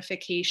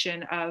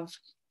identification of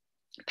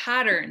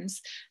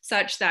patterns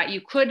such that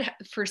you could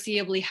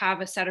foreseeably have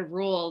a set of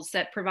rules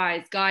that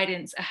provides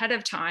guidance ahead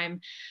of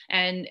time,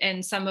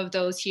 and some of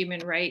those human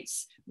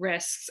rights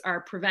risks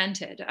are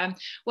prevented.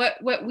 What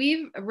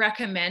we've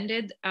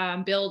recommended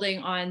building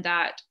on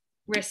that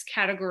risk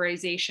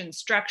categorization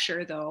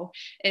structure, though,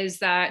 is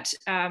that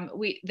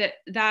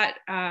that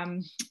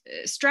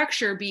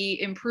structure be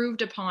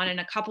improved upon in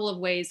a couple of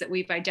ways that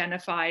we've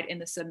identified in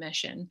the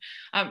submission.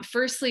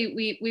 Firstly,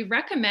 we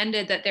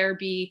recommended that there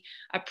be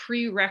a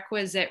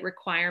prerequisite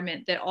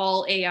requirement that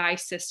all AI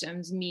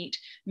systems meet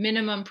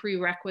minimum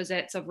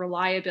prerequisites of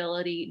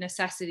reliability,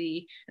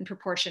 necessity, and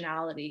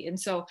proportionality. And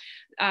so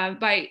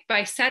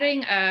by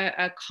setting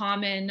a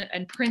common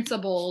and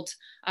principled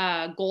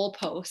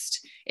goalpost,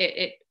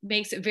 it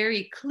makes it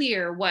very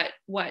clear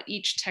what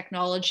each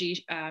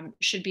technology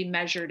should be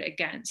measured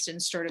against,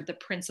 and sort of the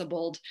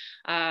principled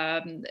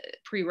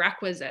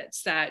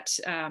prerequisites that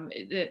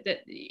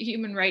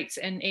human rights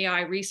and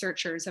AI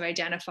researchers have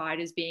identified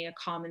as being a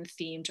common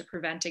theme to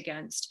prevent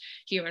against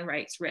human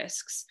rights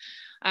risks.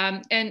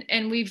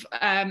 And we've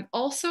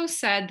also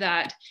said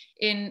that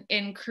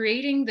in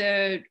creating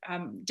the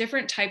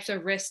different types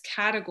of risk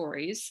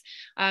categories,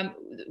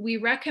 we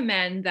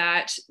recommend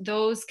that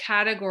those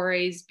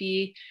categories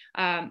be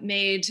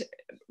made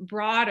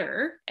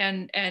broader,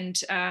 and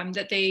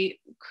that they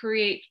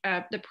create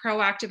the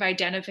proactive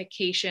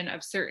identification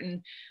of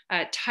certain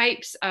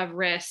types of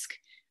risk.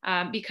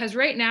 Because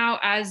right now,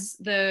 as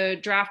the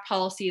draft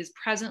policy is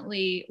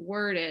presently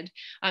worded,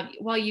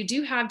 while you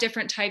do have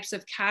different types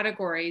of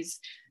categories,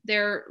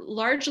 they're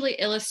largely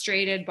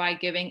illustrated by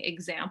giving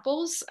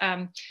examples.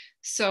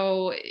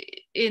 So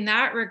in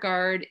that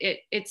regard,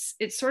 it's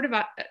sort of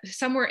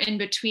somewhere in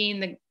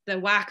between the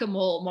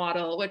whack-a-mole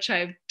model, which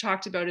I've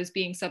talked about as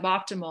being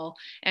suboptimal,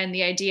 and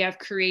the idea of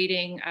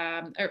creating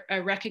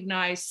a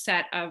recognized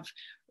set of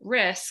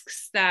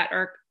risks that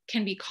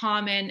can be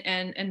common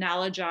and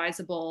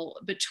analogizable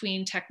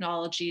between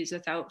technologies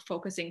without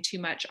focusing too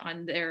much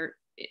on their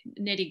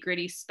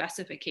nitty-gritty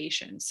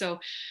specifications. So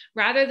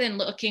rather than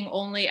looking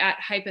only at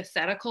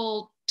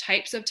hypothetical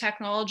types of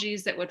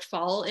technologies that would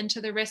fall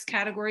into the risk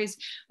categories,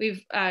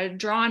 we've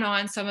drawn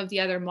on some of the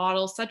other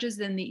models, such as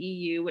in the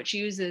EU, which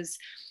uses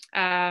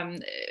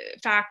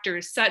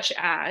factors such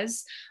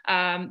as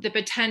the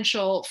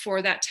potential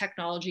for that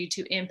technology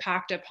to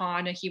impact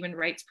upon a human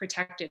rights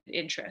protected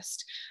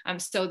interest.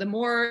 So the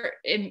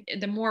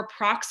more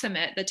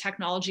proximate the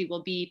technology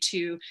will be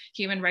to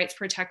human rights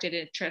protected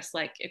interests,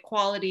 like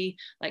equality,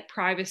 like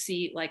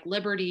privacy, like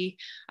liberty,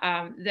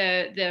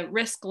 the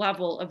risk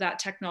level of that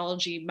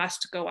technology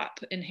must go up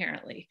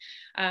inherently.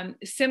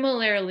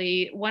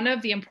 Similarly, one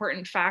of the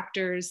important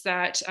factors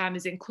that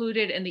is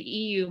included in the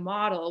EU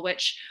model,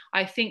 which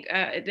I think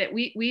that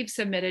we've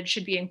submitted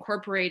should be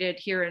incorporated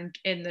here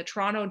in the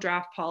Toronto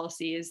draft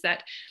policy, is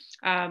that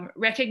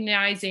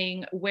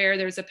recognizing where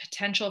there's a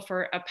potential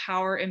for a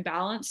power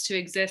imbalance to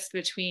exist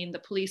between the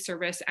police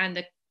service and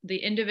the the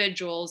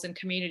individuals and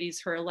communities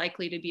who are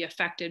likely to be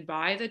affected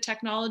by the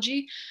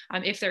technology.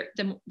 If they're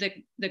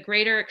the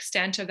greater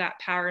extent of that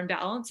power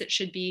imbalance, it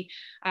should be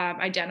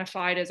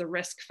identified as a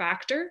risk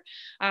factor.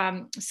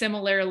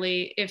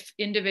 Similarly, if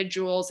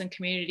individuals and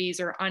communities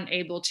are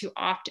unable to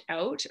opt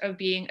out of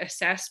being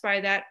assessed by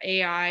that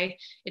AI,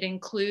 it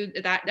includes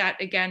that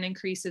again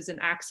increases an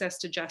access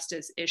to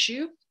justice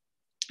issue.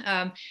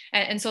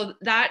 And so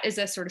that is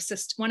a sort of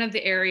one of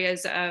the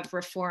areas of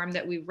reform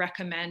that we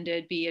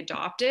recommended be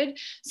adopted,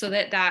 so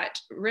that that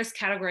risk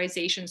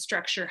categorization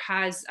structure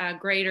has a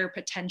greater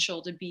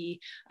potential to be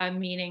a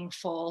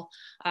meaningful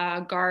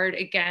guard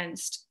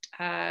against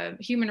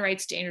human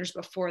rights dangers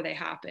before they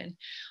happen.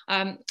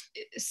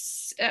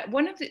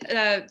 One of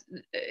the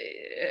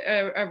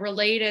a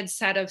related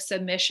set of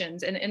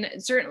submissions, and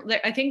certainly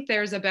I think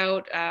there's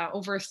about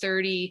over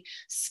 30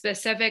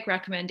 specific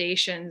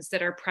recommendations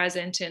that are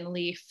present in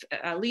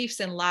LEAF's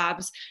and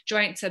LAB's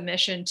joint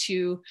submission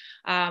to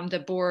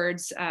the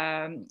boards,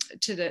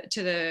 to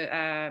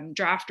the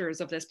drafters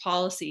of this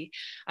policy.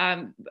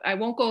 I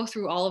won't go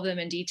through all of them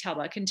in detail,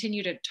 but I'll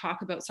continue to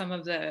talk about some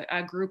of the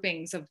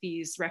groupings of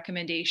these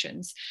recommendations.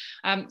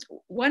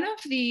 One of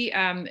the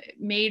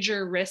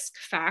major risk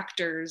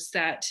factors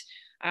that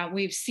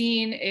we've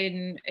seen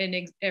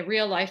in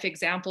real life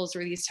examples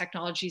where these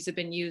technologies have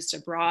been used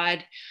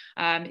abroad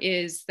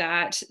is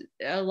that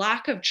a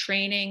lack of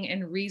training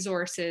and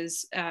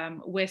resources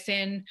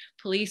within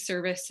police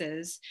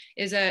services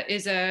is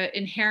a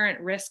inherent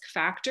risk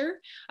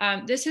factor.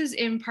 This is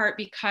in part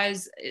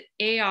because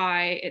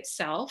AI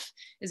itself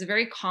is a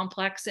very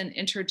complex and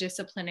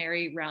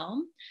interdisciplinary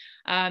realm.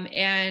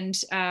 And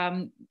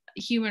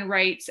human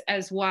rights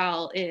as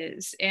well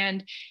is.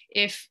 And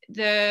if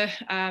the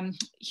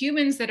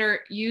humans that are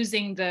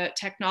using the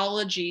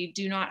technology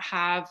do not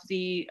have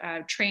the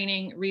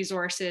training,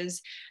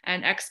 resources,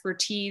 and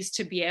expertise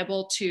to be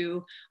able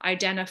to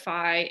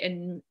identify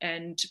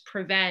and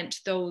prevent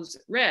those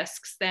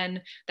risks,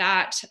 then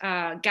that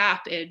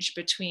gapage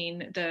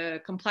between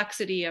the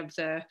complexity of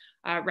the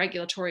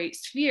regulatory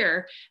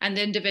sphere and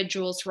the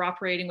individuals who are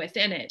operating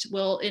within it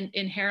will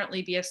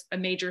inherently be a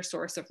major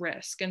source of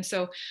risk. And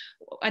so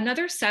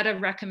another set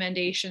of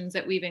recommendations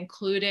that we've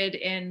included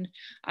in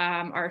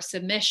our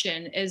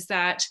submission is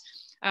that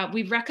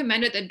we've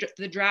recommended that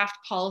the draft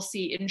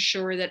policy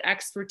ensure that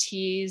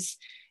expertise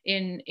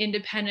in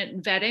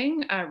independent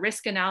vetting,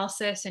 risk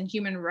analysis, and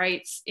human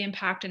rights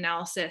impact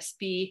analysis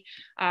be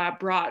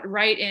brought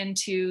right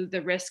into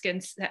the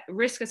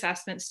risk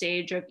assessment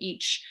stage of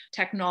each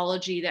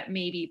technology that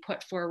may be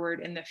put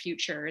forward in the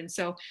future. And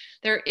so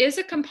there is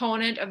a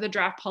component of the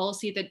draft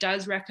policy that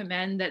does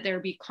recommend that there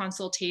be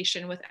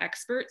consultation with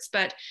experts,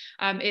 but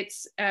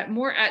it's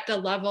more at the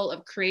level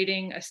of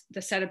creating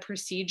the set of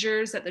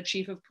procedures that the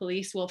chief of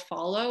police will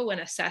follow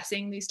when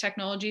assessing these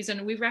technologies.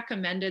 And we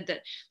recommended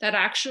that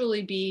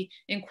actually be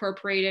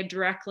incorporated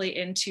directly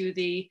into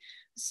the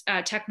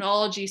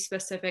technology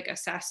specific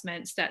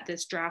assessments that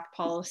this draft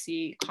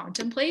policy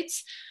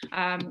contemplates,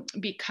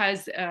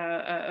 because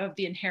of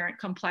the inherent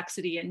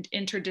complexity and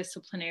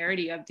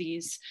interdisciplinarity of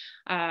these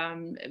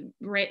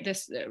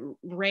this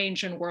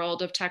range and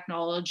world of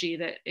technology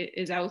that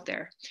is out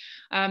there.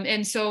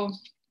 And so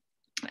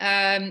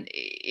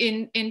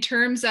in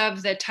terms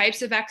of the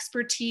types of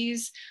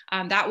expertise,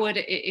 that would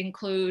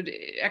include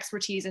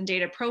expertise in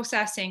data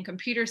processing,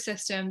 computer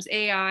systems,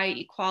 AI,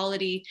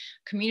 equality,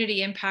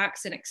 community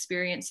impacts and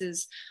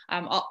experiences.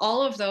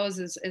 All of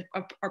those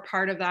are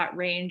part of that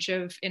range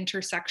of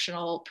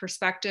intersectional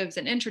perspectives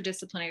and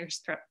interdisciplinary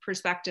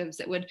perspectives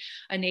that would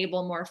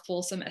enable more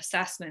fulsome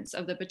assessments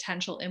of the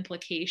potential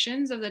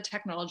implications of the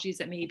technologies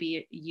that may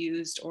be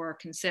used or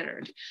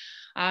considered.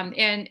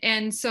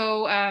 And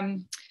so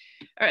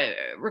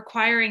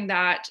requiring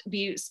that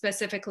be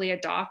specifically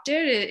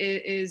adopted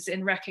is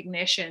in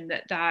recognition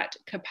that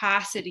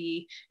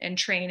capacity and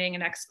training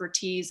and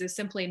expertise is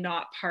simply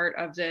not part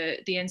of the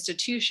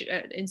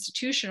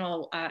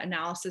institutional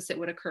analysis that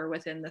would occur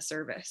within the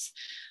service.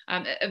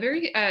 A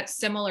very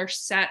similar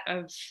set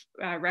of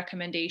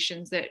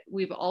recommendations that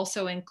we've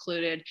also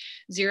included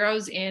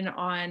zeroes in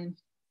on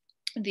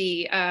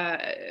the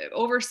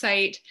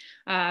oversight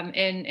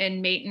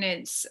and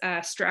maintenance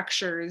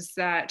structures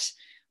that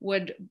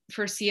would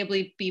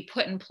foreseeably be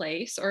put in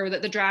place, or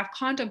that the draft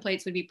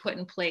contemplates would be put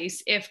in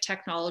place if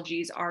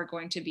technologies are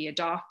going to be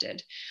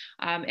adopted.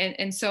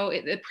 And so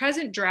the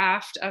present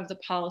draft of the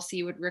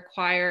policy would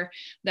require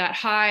that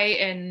high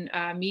and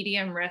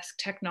medium risk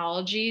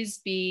technologies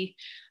be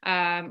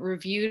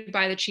reviewed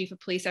by the chief of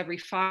police every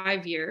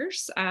 5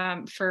 years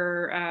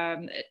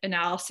for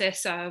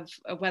analysis of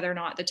whether or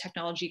not the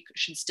technology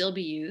should still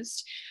be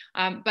used.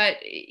 But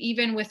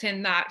even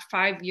within that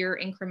 5-year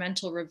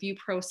incremental review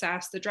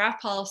process, the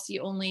draft policy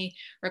only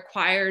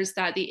requires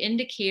that the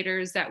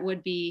indicators that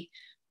would be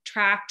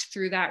tracked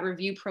through that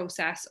review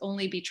process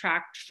only be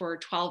tracked for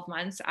 12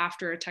 months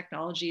after a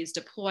technology is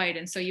deployed.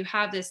 And so you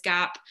have this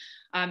gap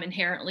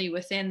inherently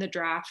within the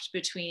draft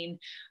between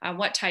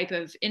what type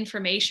of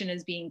information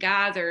is being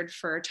gathered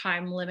for a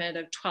time limit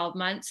of 12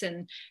 months,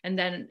 and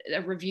then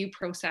a review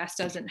process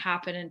doesn't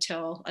happen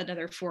until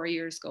another 4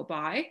 years go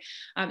by.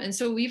 And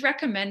so we've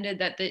recommended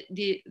that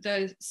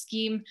the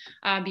scheme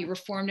be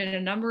reformed in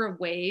a number of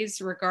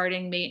ways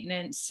regarding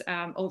maintenance,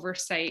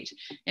 oversight,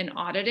 and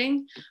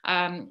auditing.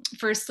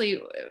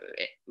 Firstly,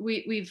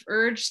 we've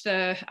urged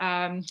the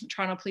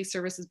Toronto Police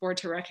Services Board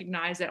to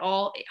recognize that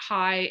all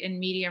high and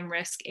medium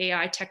risk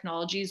AI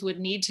technologies would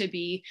need to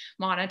be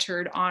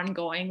monitored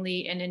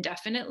ongoingly and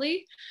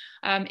indefinitely.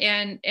 I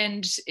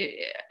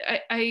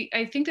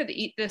think that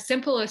the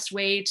simplest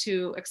way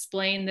to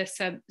explain this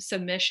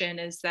submission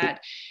is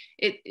that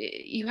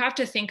you have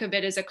to think of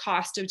it as a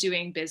cost of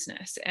doing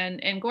business.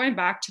 And going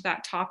back to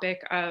that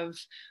topic of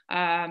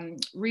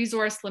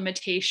resource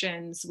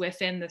limitations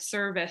within the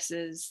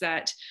services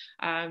that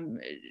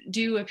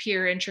do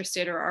appear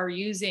interested or are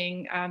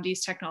using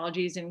these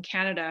technologies in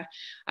Canada,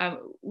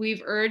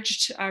 we've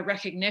urged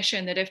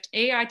recognition that if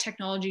AI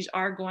technologies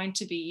are going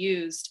to be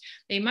used,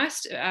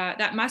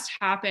 that must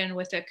happen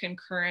with a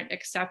concurrent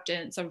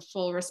acceptance of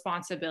full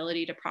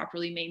responsibility to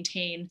properly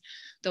maintain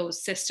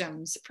those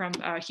systems from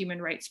a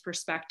human rights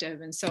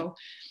perspective. And so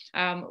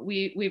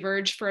we've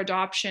urged for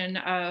adoption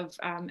of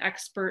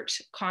expert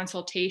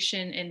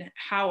consultation in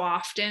how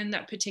often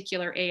that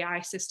particular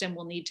AI system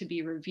will need to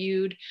be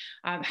reviewed,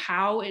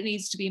 how it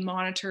needs to be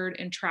monitored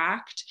and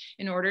tracked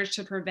in order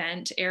to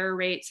prevent error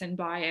rates and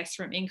bias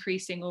from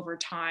increasing over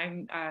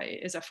time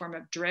as a form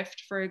of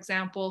drift, for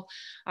example.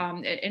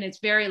 And it's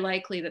very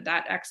likely that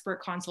that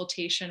expert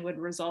consultation would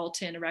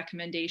result in a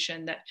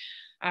recommendation that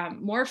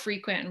more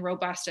frequent and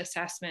robust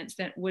assessments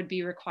that would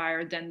be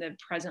required than the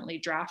presently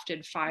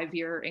drafted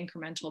 5-year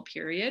incremental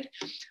period.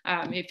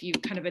 If you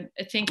kind of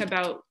think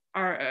about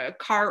our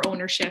car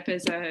ownership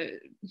as a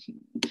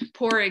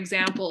poor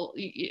example,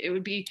 it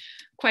would be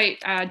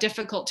quite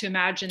difficult to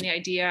imagine the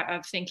idea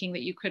of thinking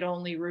that you could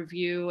only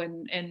review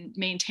and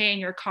maintain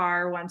your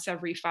car once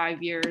every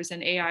 5 years,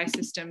 and AI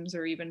systems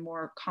are even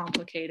more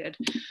complicated.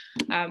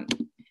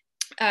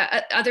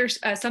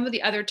 Some of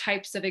the other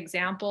types of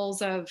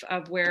examples of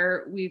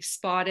where we've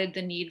spotted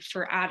the need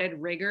for added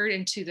rigor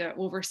into the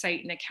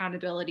oversight and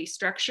accountability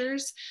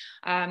structures.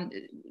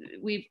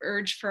 We've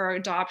urged for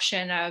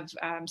adoption of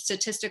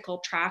statistical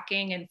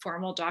tracking and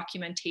formal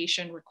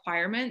documentation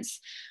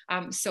requirements,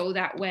 so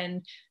that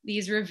when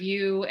these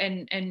review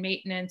and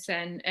maintenance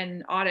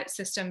and audit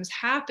systems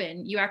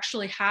happen, you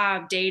actually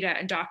have data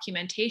and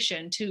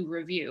documentation to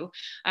review.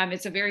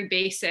 It's a very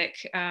basic,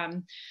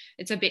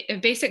 it's a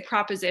basic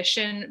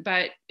proposition,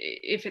 but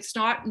if it's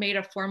not made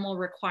a formal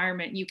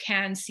requirement, you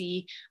can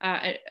see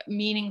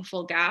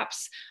meaningful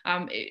gaps.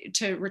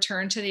 To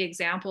return to the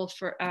example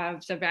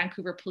of the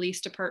Vancouver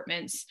Police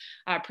Department's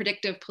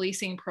predictive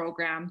policing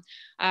program,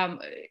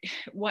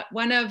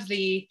 one of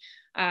the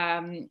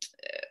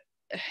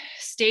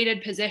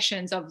stated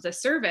positions of the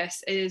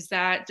service is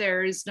that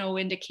there is no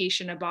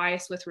indication of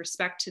bias with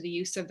respect to the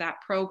use of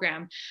that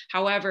program.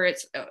 However,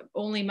 it's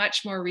only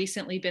much more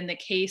recently been the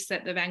case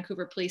that the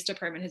Vancouver Police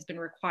Department has been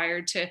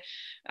required to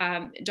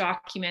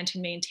document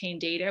and maintain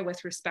data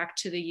with respect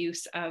to the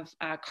use of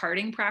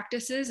carding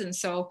practices. And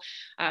so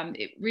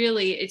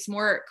it's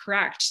more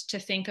correct to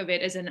think of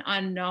it as an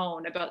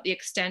unknown about the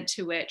extent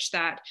to which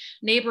that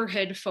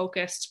neighborhood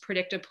focused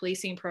predictive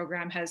policing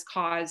program has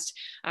caused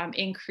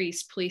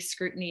increased police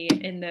scrutiny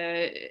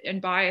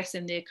and bias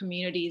in the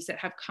communities that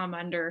have come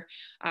under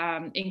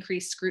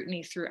increased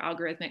scrutiny through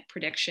algorithmic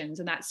predictions.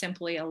 And that's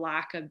simply a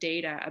lack of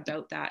data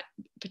about that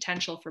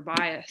potential for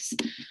bias.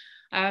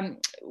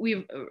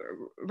 We've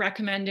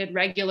recommended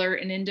regular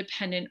and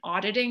independent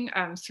auditing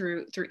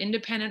through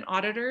independent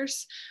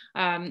auditors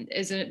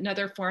is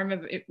another form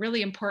of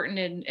really important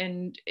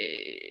and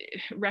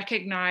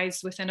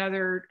recognized within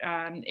other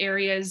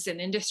areas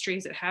and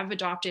industries that have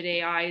adopted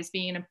AI as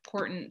being an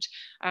important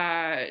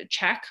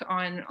check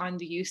on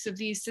the use of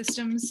these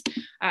systems,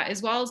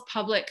 as well as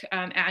public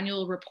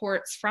annual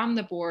reports from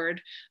the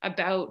board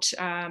about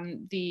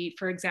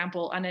for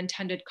example,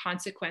 unintended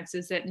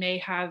consequences that may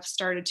have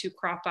started to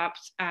crop up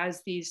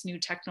as these new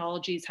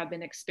technologies have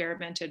been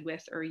experimented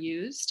with or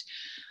used.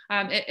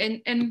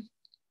 And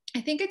I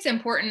think it's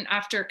important,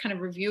 after kind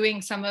of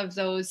reviewing some of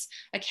those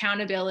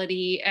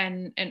accountability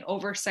and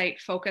oversight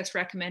focused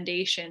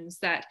recommendations,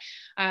 that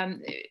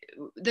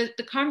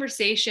the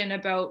conversation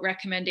about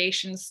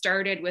recommendations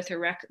started with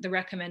the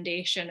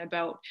recommendation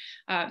about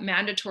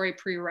mandatory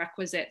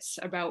prerequisites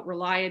about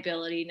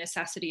reliability,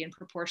 necessity, and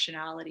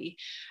proportionality.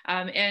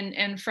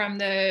 And from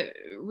the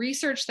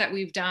research that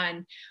we've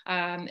done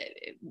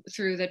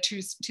through the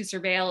To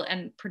Surveil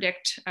and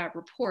Predict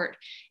report,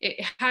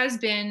 it has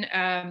been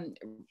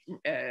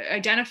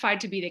identified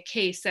to be the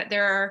case, that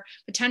there are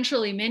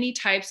potentially many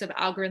types of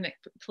algorithmic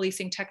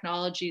policing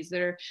technologies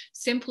that are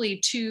simply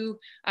too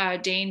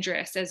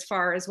dangerous as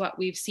far as what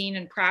we've seen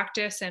in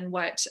practice and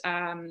what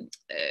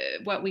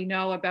we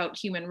know about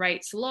human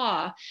rights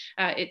law.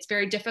 It's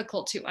very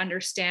difficult to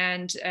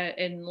understand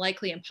and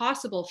likely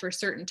impossible for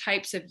certain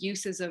types of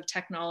uses of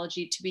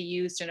technology to be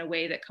used in a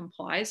way that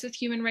complies with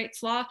human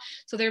rights law.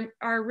 So there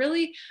are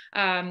really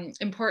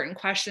important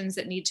questions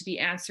that need to be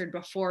answered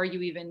before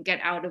you even get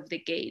out of the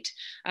gate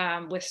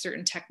with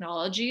certain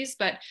technologies.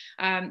 But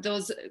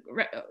those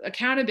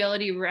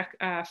accountability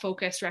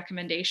focused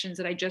recommendations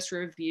that I just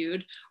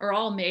reviewed are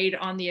all made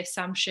on the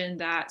assumption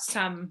that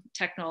some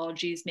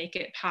technologies make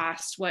it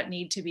past what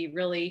need to be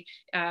really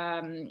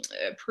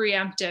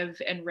preemptive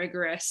and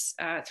rigorous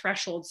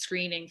threshold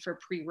screening for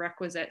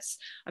prerequisites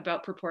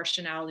about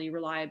proportionality,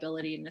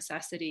 reliability, and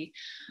necessity.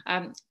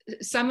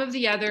 Some of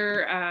the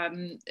other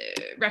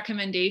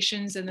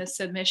recommendations in the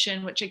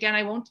submission, which again,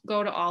 I won't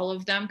go to all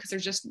of them because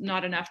there's just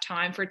not enough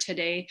time for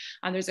today.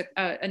 There's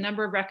a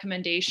number of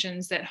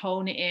recommendations that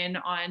hone in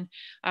on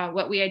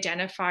what we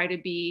identify to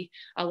be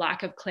a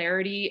lack of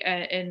clarity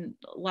and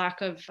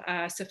lack of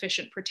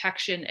sufficient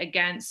protection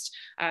against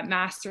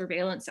mass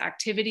surveillance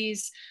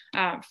activities.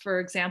 For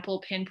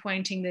example,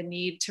 pinpointing the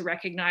need to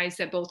recognize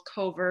that both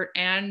covert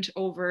and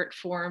overt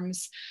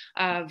forms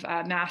of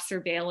mass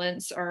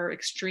surveillance are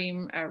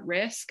extreme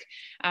risk.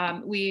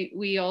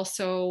 We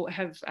also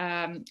have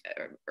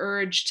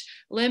urged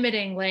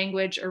limiting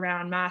language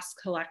around mass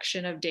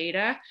collection of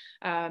data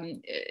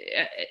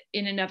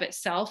in and of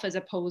itself, as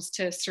opposed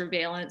to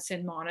surveillance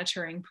and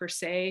monitoring per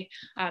se.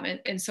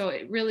 And so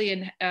it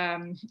really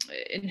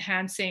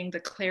enhancing the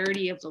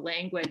clarity of the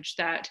language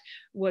that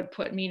would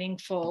put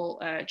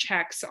meaningful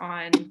checks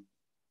on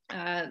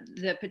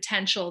the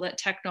potential that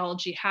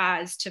technology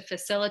has to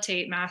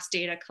facilitate mass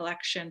data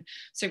collection,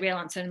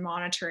 surveillance, and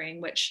monitoring,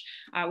 which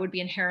would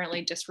be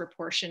inherently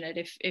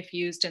disproportionate if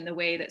used in the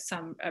way that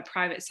some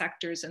private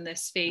sectors in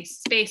this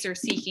space are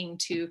seeking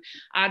to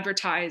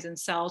advertise and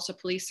sell to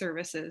police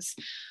services.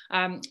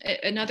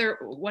 Another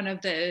one of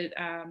the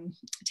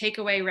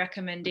takeaway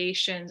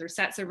recommendations or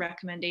sets of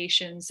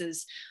recommendations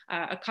is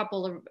a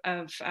couple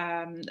of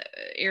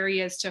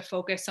areas to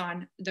focus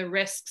on the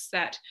risks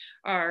that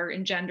are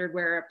engendered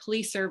where a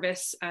police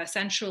service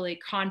essentially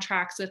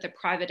contracts with a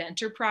private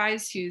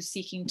enterprise who's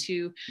seeking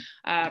to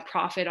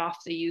profit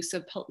off the use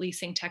of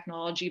policing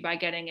technology by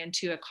getting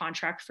into a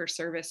contract for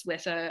service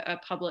with a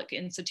public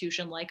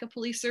institution like a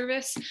police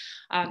service.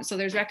 So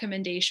there's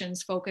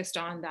recommendations focused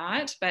on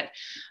that. But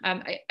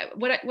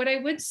what I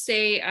would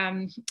say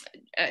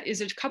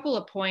is a couple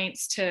of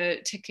points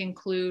to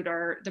conclude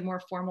the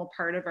more formal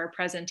part of our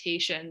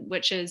presentation,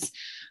 which is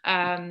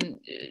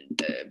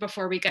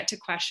before we get to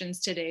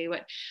questions today.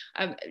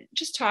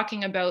 Just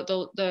talking about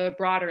the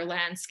broader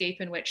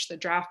landscape in which the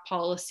draft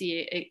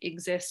policy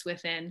exists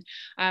within.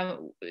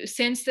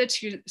 Since the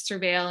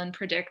Surveil and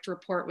Predict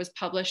report was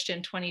published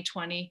in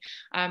 2020,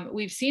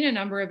 we've seen a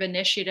number of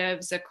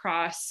initiatives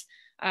across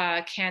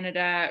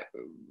Canada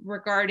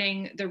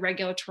regarding the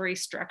regulatory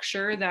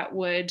structure that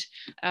would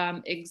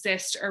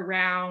exist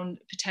around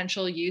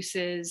potential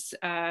uses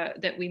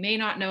that we may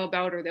not know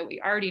about or that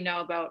we already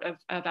know about of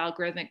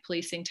algorithmic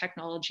policing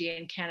technology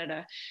in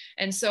Canada.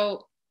 And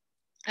so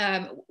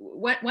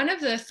one of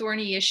the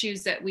thorny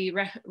issues that we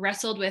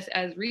wrestled with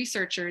as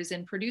researchers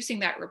in producing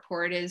that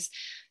report is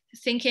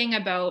thinking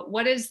about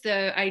what is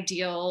the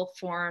ideal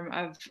form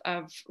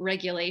of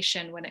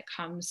regulation when it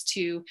comes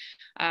to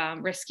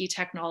risky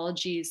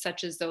technologies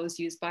such as those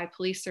used by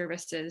police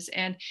services.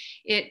 And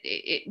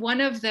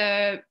one of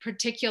the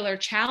particular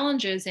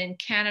challenges in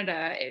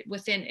Canada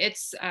within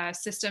its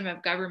system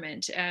of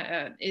government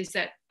is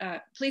that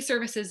police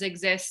services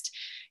exist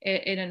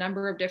in a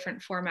number of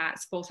different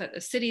formats, both at the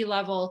city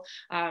level,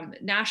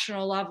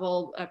 national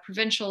level,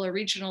 provincial or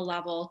regional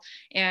level.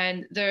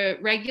 And the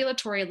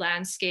regulatory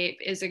landscape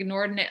is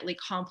inordinately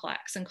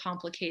complex and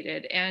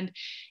complicated. And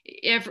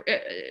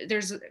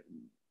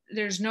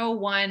there's no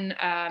one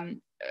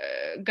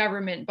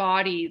government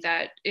body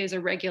that is a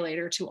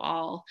regulator to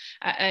all.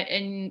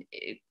 And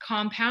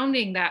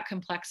compounding that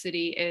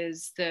complexity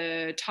is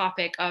the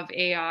topic of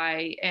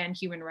AI and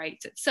human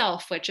rights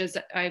itself, which, as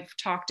I've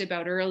talked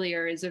about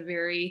earlier, is a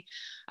very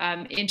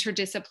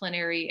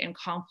interdisciplinary and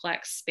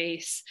complex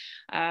space,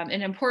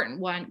 an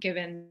important one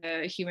given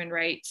the human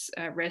rights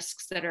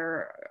risks that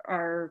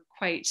are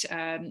quite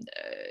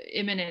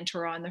imminent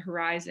or on the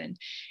horizon.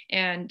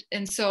 And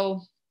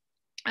so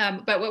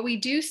but what we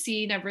do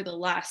see,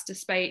 nevertheless,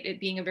 despite it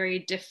being a very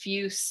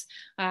diffuse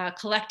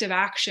collective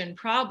action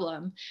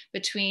problem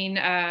between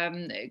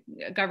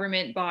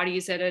government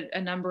bodies at a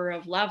number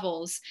of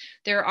levels,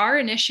 there are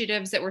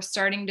initiatives that we're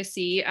starting to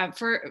see.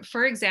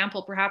 For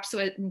example, perhaps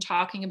in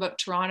talking about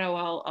Toronto,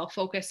 I'll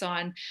focus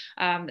on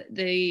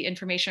the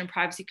Information and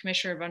Privacy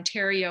Commissioner of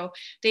Ontario.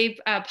 They've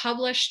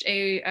published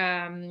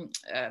a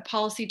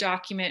policy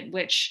document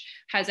which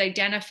has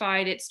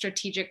identified its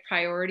strategic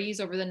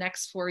priorities over the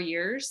next 4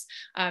 years.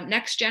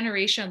 Next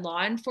generation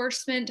law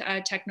enforcement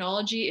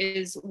technology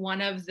is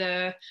one of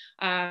the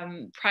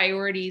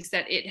priorities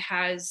that it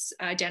has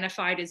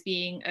identified as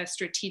being a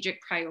strategic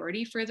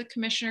priority for the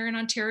Commissioner in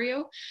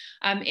Ontario.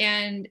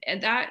 And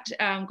that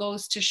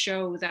goes to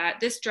show that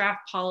this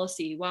draft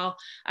policy, while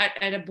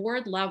at a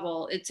board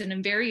level, it's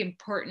a very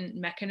important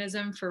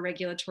mechanism for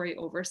regulatory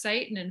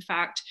oversight. And in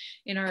fact,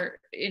 in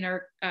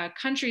our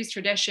country's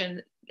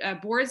tradition,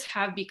 boards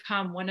have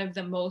become one of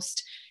the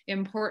most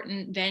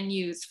important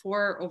venues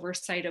for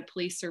oversight of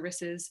police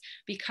services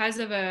because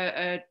of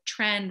a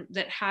trend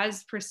that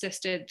has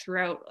persisted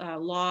throughout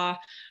law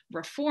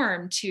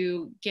reform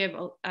to give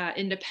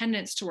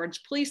independence towards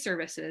police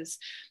services.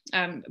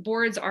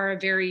 Boards are a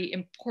very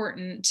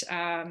important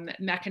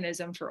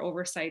mechanism for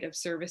oversight of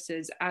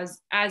services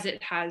as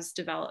it has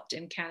developed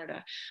in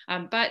Canada.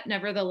 But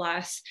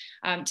nevertheless,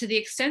 to the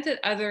extent that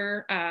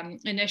other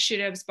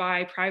initiatives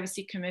by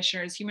privacy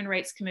commissioners, human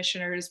rights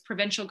commissioners,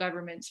 provincial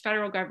governments,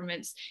 federal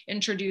governments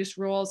introduce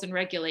rules and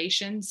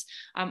regulations,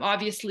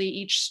 obviously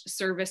each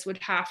service would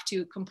have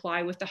to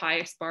comply with the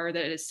highest bar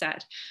that is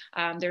set.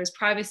 There's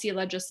privacy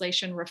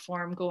legislation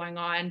reform going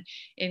on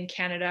in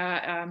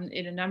Canada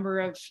in a number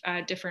of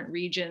different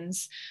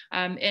regions,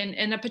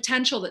 and the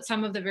potential that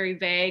some of the very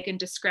vague and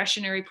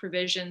discretionary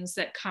provisions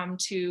that come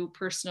to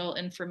personal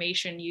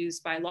information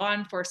used by law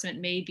enforcement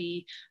may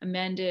be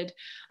amended.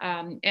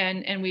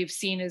 And we've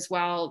seen as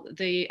well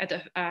at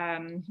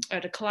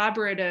a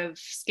collaborative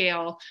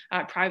scale,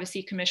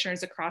 privacy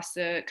commissioners across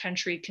the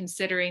country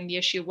considering the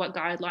issue of what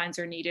guidelines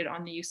are needed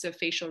on the use of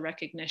facial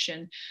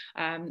recognition,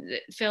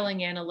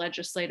 filling in a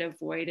legislative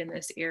void in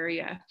this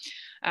area.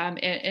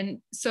 And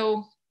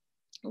so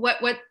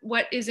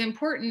what is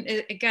important,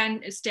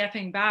 again, is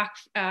stepping back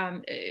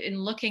in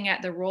looking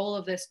at the role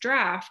of this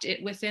draft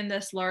within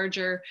this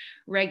larger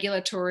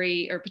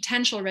regulatory or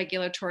potential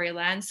regulatory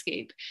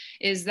landscape,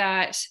 is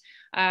that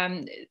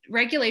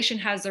regulation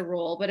has a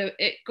role, but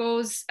it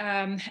goes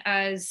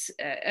as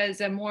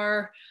a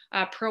more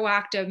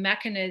proactive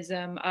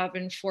mechanism of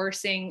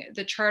enforcing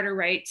the charter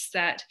rights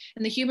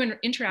and the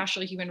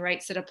international human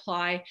rights that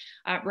apply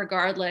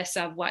regardless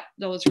of what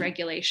those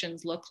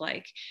regulations look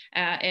like.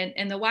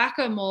 And the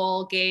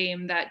whack-a-mole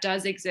game that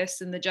does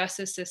exist in the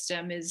justice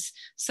system is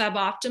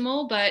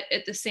suboptimal, but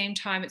at the same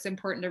time, it's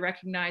important to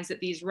recognize that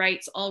these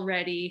rights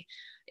already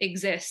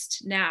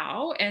exist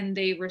now and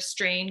they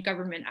restrain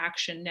government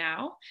action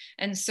now.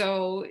 And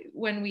so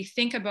when we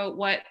think about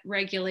what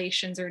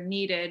regulations are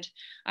needed,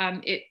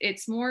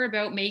 it's more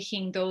about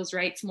making those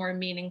rights more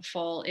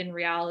meaningful in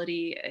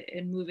reality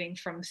and moving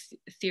from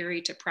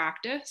theory to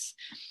practice.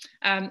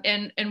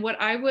 And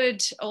what I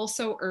would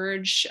also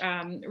urge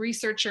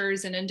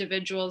researchers and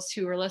individuals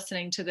who are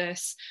listening to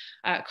this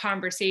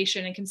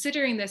conversation and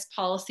considering this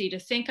policy to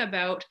think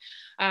about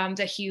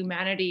the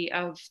humanity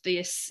of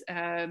this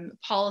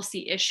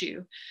policy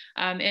issue.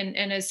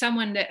 And as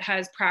someone that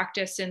has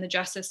practiced in the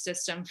justice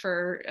system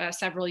for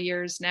several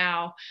years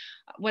now,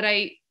 what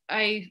I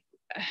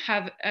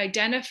have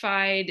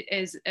identified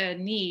as a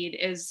need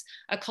is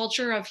a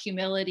culture of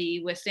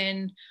humility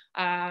within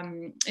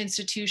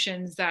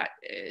institutions that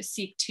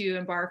seek to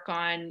embark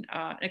on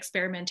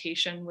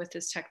experimentation with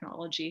this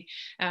technology,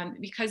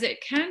 because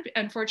it can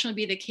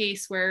unfortunately be the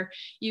case where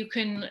you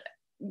can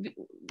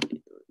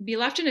be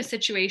left in a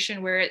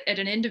situation where at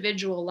an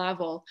individual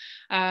level,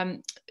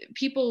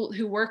 people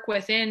who work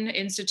within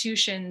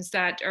institutions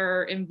that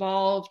are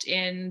involved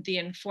in the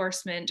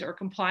enforcement or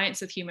compliance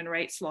with human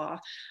rights law,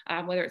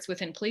 whether it's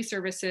within police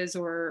services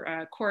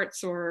or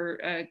courts or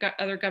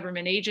other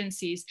government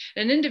agencies,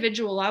 at an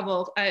individual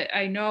level,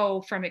 I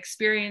know from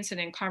experience and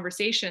in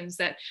conversations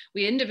that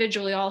we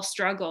individually all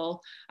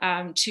struggle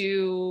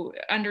to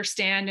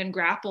understand and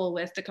grapple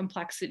with the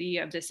complexity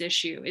of this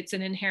issue. It's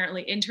an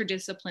inherently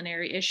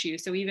interdisciplinary issue.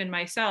 So even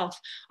myself,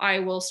 I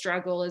will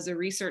struggle as a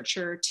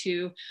researcher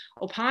to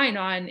opine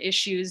on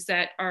issues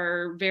that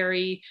are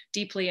very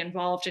deeply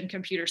involved in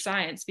computer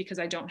science because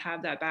I don't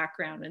have that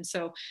background. And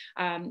so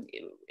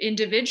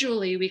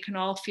individually, we can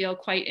all feel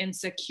quite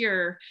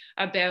insecure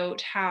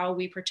about how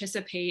we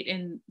participate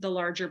in the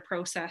larger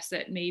process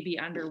that may be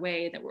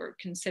underway that we're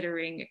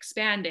considering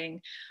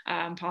expanding,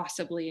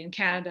 possibly in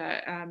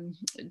Canada,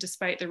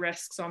 despite the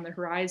risks on the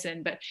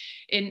horizon. But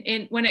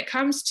when it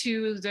comes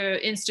to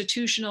the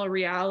institutional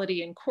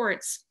reality in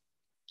courts,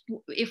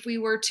 if we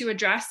were to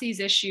address these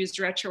issues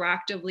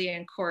retroactively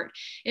in court,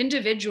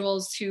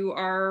 individuals who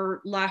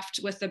are left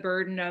with the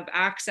burden of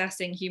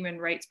accessing human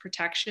rights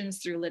protections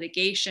through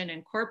litigation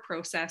and court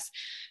process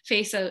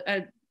face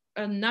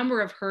a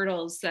number of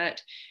hurdles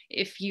that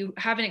if you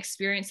haven't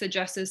experienced the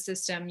justice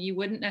system, you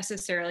wouldn't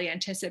necessarily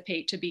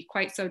anticipate to be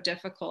quite so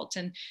difficult.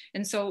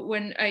 And so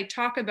when I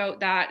talk about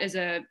that as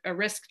a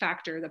risk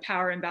factor, the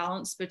power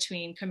imbalance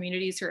between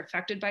communities who are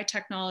affected by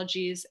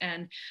technologies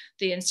and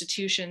the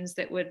institutions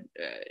that would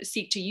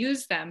seek to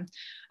use them,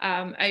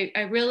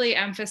 I really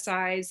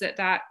emphasize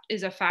that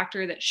is a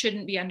factor that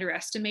shouldn't be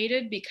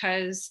underestimated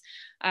because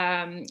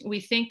We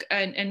think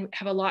and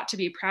have a lot to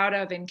be proud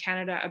of in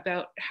Canada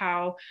about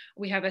how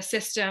we have a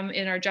system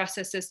in our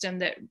justice system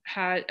that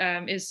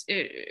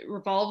it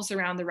revolves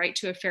around the right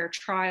to a fair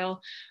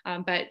trial,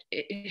 but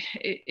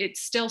it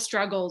still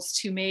struggles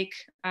to make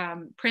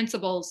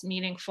principles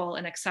meaningful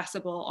and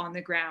accessible on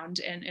the ground.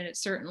 And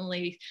it's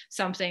certainly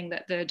something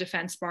that the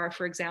defense bar,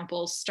 for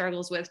example,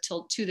 struggles with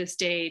to this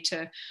day,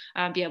 to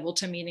be able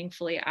to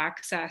meaningfully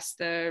access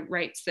the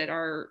rights that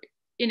are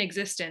in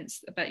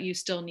existence, but you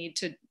still need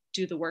to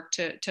do the work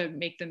to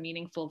make them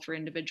meaningful for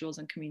individuals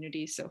and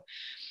communities. So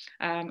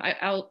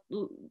I'll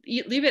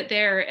leave it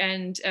there.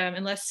 And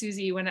unless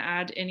Susie, you want to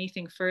add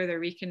anything further,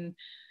 we can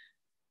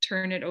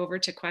turn it over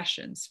to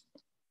questions.